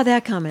 Who saw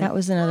that coming? That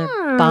was another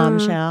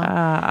bombshell.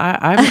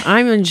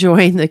 I'm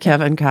enjoying the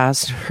Kevin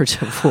Costner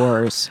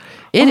divorce.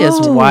 It is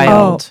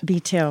wild. Oh, me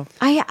too.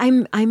 I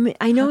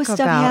know Talk stuff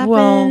about-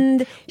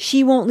 happened.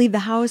 She won't leave the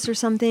house or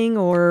something.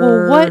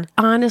 Or Well,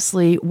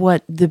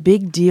 what the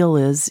big deal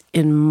is,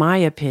 in my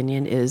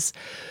opinion, is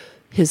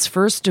his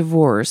first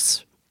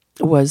divorce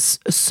was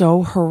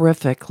so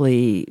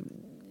horrifically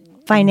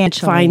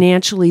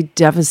financially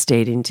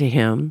devastating to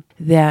him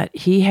that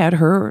he had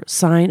her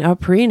sign a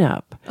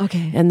prenup.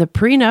 Okay. And the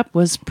prenup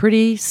was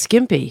pretty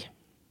skimpy.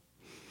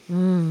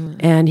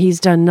 And he's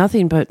done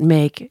nothing but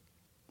make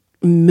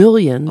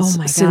millions Oh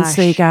my since gosh.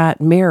 they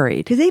got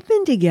married. because they've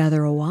been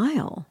together a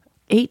while.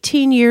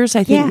 18 years,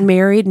 I think, Yeah.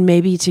 married, and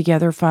maybe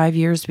together 5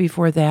 years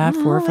before that,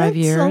 4 or 5 that's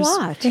years. a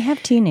lot. They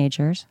have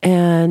teenagers.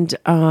 And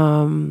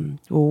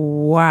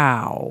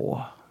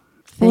wow.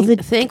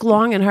 Think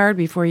long and hard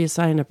before you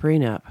sign a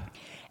prenup.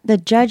 The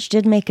judge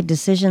did make a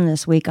decision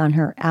this week on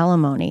her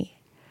alimony.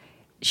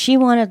 She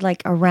wanted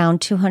like around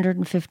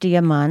 $250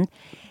 a month,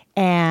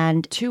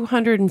 and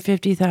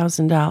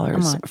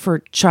 $250,000 for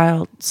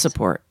child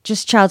support.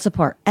 just child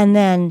support. And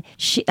then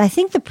I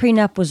think the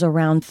prenup was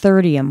around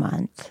 $30 a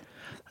month.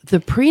 The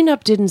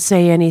prenup didn't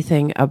say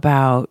anything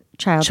about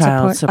Child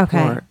support. support?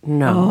 Okay.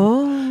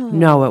 No.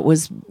 No, it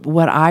was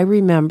what I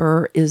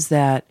remember is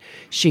that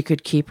she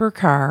could keep her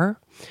car.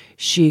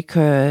 She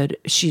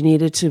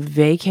needed to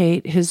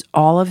vacate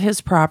all of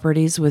his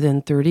properties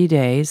within 30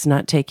 days,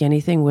 not take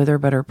anything with her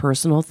but her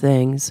personal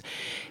things.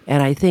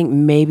 And I think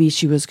maybe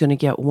she was going to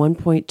get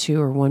 $1.2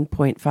 or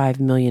 $1.5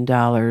 million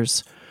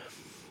payout.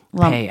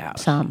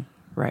 Some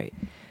Right.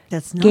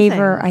 That's nothing. gave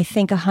her, I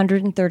think,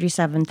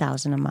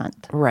 $137,000 a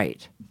month,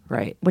 Right.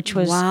 which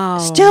was Wow.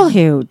 still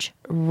huge.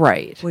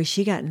 Right. Boy,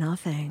 she got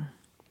nothing.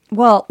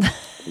 Well,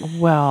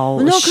 Well,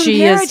 No,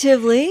 she is,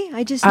 comparatively.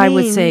 I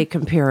would mean, say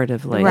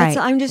comparatively. Right.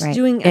 I'm just right.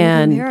 doing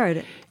And-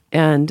 comparative.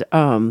 And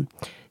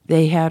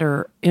they had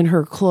her in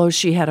her clothes.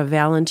 She had a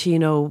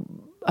Valentino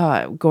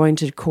going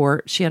to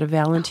court. She had a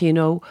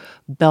Valentino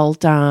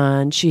belt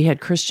on. She had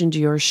Christian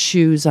Dior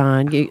shoes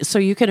on. So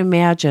you can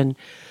imagine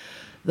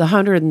the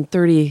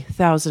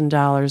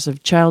 $130,000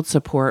 of child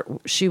support.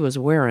 She was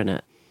wearing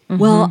it.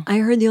 Well, I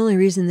heard the only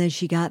reason that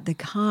she got the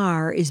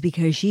car is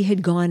because she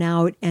had gone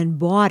out and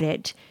bought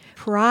it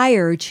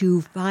prior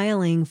to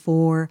filing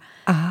for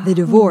the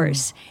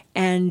divorce.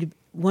 And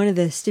one of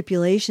the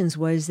stipulations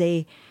was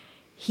either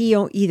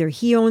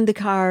he owned the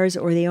cars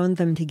or they owned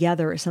them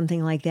together or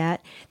something like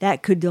that.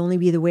 That could only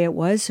be the way it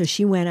was. So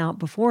she went out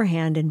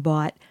beforehand and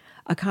bought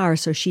a car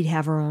so she'd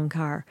have her own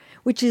car,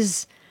 which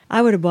is,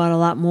 I would have bought a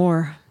lot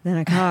more than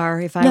a car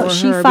if I were her.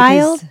 She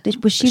filed?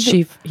 Was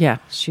she?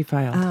 She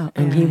filed. Oh,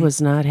 and he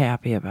was not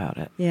happy about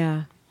it.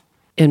 Yeah.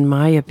 In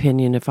my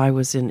opinion, if I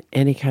was in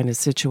any kind of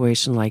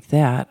situation like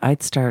that,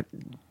 I'd start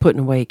putting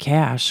away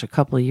cash a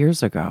couple of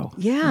years ago.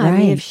 Yeah, I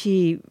mean, if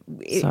who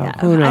knows? I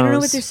don't know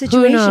what their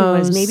situation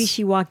was. knows? Maybe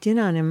she walked in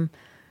on him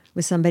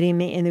with somebody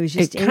and it was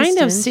just It kind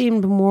of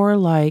seemed more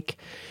like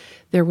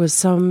there was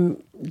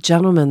some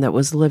gentleman that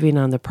was living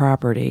on the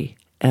property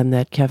and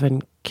that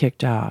Kevin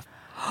kicked off.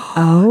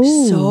 Oh.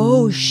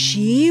 So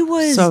she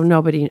was... So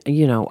nobody,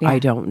 I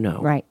don't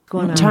know. Right.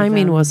 Going on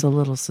Timing with was a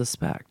little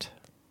suspect.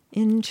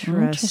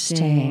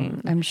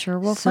 Interesting. I'm sure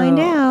we'll find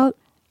out.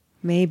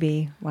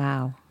 Maybe.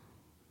 Wow.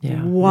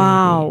 Yeah.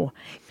 Wow.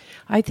 Maybe.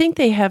 I think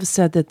they have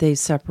said that they've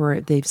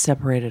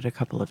separated a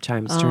couple of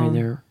times during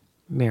their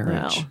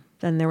marriage. Well,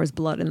 then there was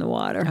blood in the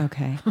water.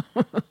 Okay.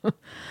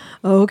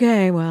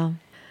 Okay, well,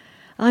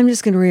 I'm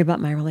just going to worry about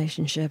my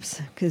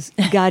relationships because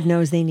God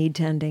knows they need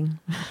tending.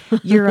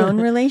 Your own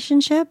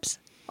relationships?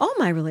 All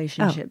my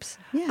relationships.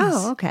 Yes.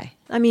 Oh, okay.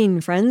 I mean,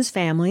 friends,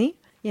 family,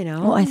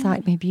 Oh, I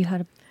thought maybe you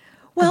had a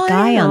I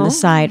guy don't on know. the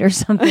side or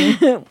something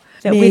that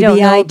Maybe we don't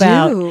know I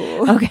about.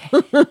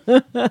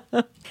 do.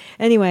 Okay.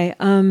 Anyway,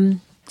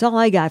 that's all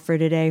I got for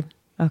today.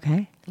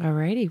 Okay. All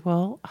righty.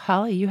 Well,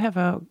 Holly, you have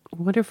a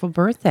wonderful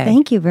birthday.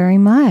 Thank you very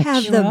much.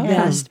 Have the welcome.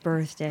 best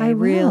birthday, I will.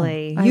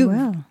 really. I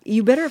will.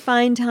 You better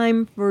find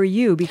time for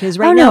you because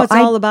right Oh, now no, it's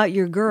I all about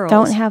your girls.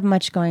 Don't have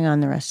much going on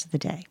the rest of the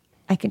day.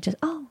 I can just,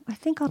 I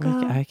think I'll go.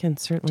 I can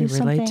certainly do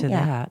relate to something.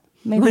 Yeah. that.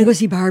 You want Maybe to go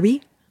see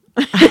Barbie?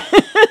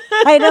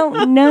 I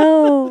don't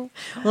know.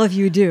 Well, if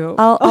you do.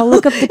 I'll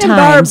look up the And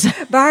times.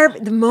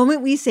 Barb, the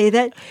moment we say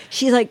that,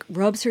 she like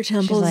rubs her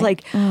temples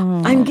like,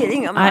 I'm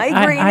getting a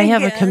migraine I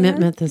have a again."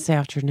 commitment this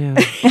afternoon.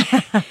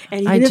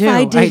 And even I if do.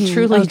 I didn't,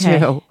 truly okay.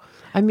 do.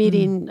 I'm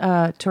meeting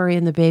Tori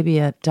and the baby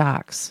at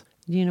Docks.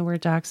 Do you know where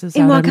Docks is?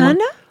 in Out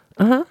Wakanda?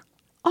 Uh-huh.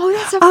 Oh,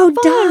 that's a Oh,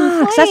 fun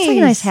Docks. That's like a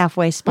nice place.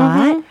 halfway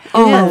spot.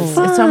 Oh, Yeah, it is.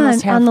 fun It's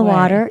almost on the halfway.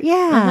 water.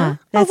 Yeah.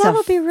 That's oh,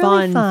 that'll a be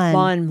really fun.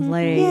 fun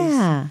place.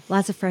 Yeah.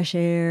 Lots of fresh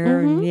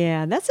air.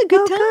 Yeah, that's a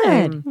good Oh,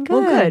 time. good,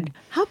 Well, good. good.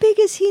 How big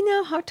is he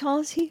now? How tall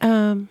is he?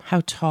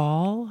 How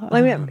tall?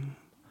 I mean,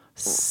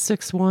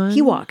 6'1".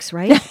 he walks,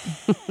 right?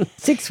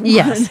 6'1".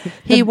 Yes.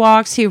 He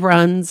walks, he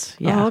runs.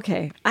 Yeah. Oh,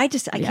 okay. I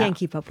can't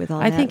keep up with all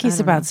that. I think he's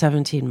don't about know.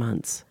 17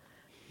 months.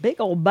 Big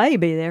old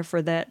baby there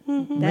for that.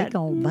 That Big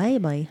old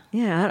baby.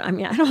 Yeah, I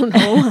mean, I don't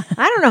know.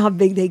 I don't know how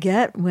big they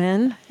get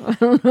when. I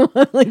don't know.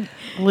 Like,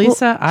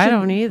 Lisa, I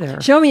don't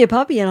either. show me a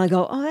puppy, and I'll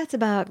go, oh, that's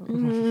about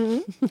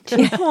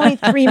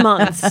 2.3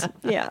 months.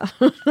 Yeah.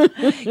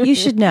 You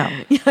should know.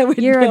 I would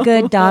You're know. a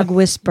good dog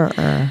whisperer.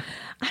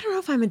 I don't know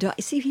if I'm a dog.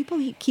 See, people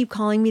keep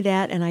calling me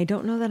that, and I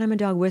don't know that I'm a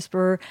dog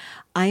whisperer.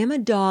 I am a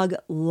dog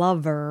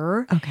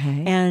lover.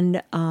 Okay.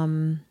 And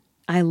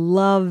I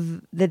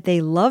love that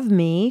they love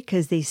me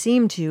because they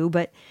seem to,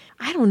 but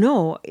I don't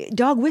know.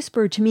 Dog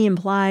whisperer to me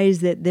implies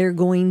that they're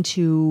going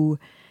to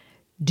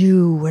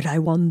do what I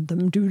want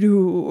them to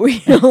do,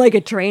 like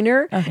a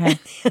trainer. Okay.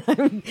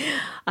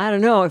 I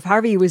don't know if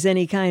Harvey was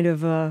any kind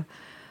of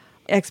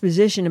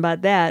exposition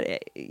about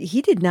that.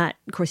 He did not.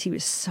 Of course, he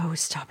was so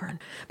stubborn,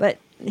 but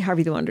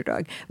Harvey the Wonder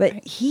Dog.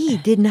 But he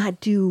did not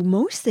do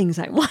most things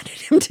I wanted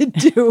him to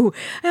do.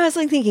 And I was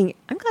like thinking,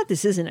 I'm glad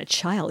this isn't a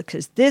child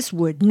because this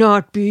would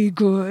not be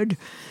good.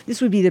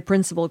 This would be the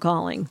principal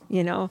calling,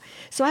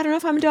 So I don't know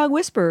if I'm a dog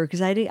whisperer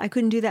because I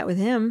couldn't do that with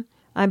him.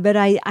 But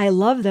I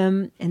love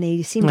them and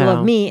they seem to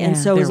love me. And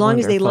yeah. so as They're long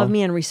as they wonderful. love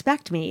me and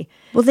respect me,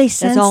 Well, they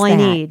sense all I that.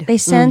 need. They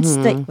sense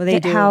that, Well, they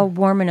that do. how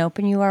warm and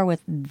open you are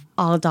with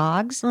all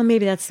dogs. well,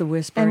 maybe that's the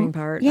whispering And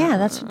part. yeah,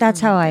 that's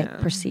how I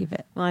perceive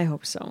it. I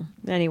hope so.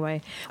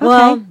 Anyway,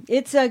 well,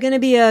 it's going to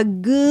be a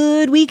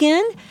good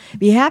weekend.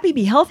 Be happy,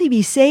 be healthy,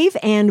 be safe,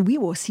 and we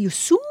will see you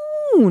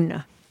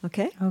soon.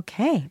 Okay?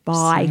 Okay.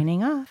 Bye.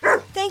 Signing off.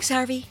 Thanks,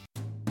 Harvey.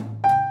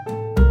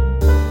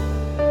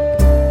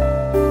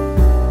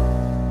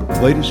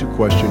 Ladies Who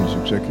Question is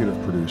executive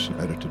produced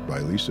and edited by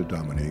Lisa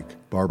Dominique,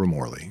 Barbara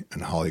Morley,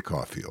 and Holly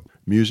Caulfield.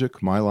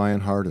 Music, My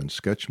Lionheart and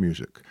Sketch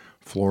Music,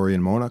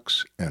 Florian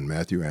Monax and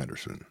Matthew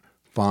Anderson.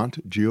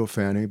 Font,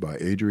 Geofanny by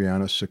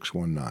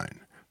Adriana619.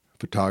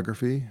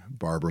 Photography,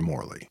 Barbara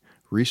Morley.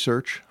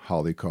 Research,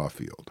 Holly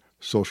Caulfield.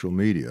 Social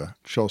media,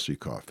 Chelsea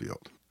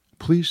Caulfield.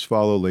 Please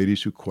follow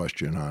Ladies Who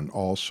Question on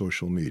all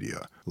social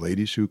media,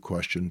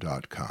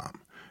 ladieswhoquestion.com.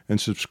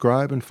 And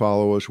subscribe and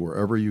follow us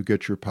wherever you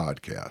get your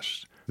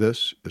podcasts.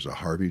 This is a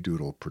Harvey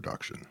Doodle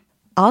production.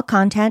 All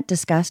content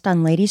discussed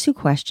on Ladies Who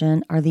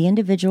Question are the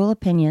individual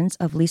opinions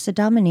of Lisa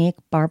Dominique,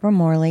 Barbara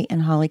Morley,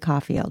 and Holly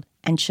Caulfield,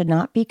 and should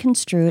not be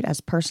construed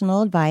as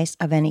personal advice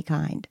of any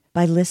kind.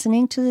 By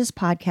listening to this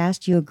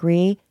podcast, you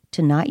agree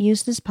to not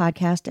use this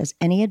podcast as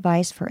any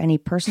advice for any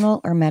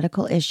personal or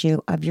medical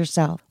issue of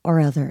yourself or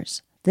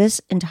others.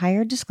 This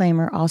entire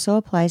disclaimer also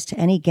applies to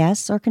any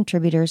guests or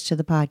contributors to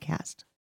the podcast.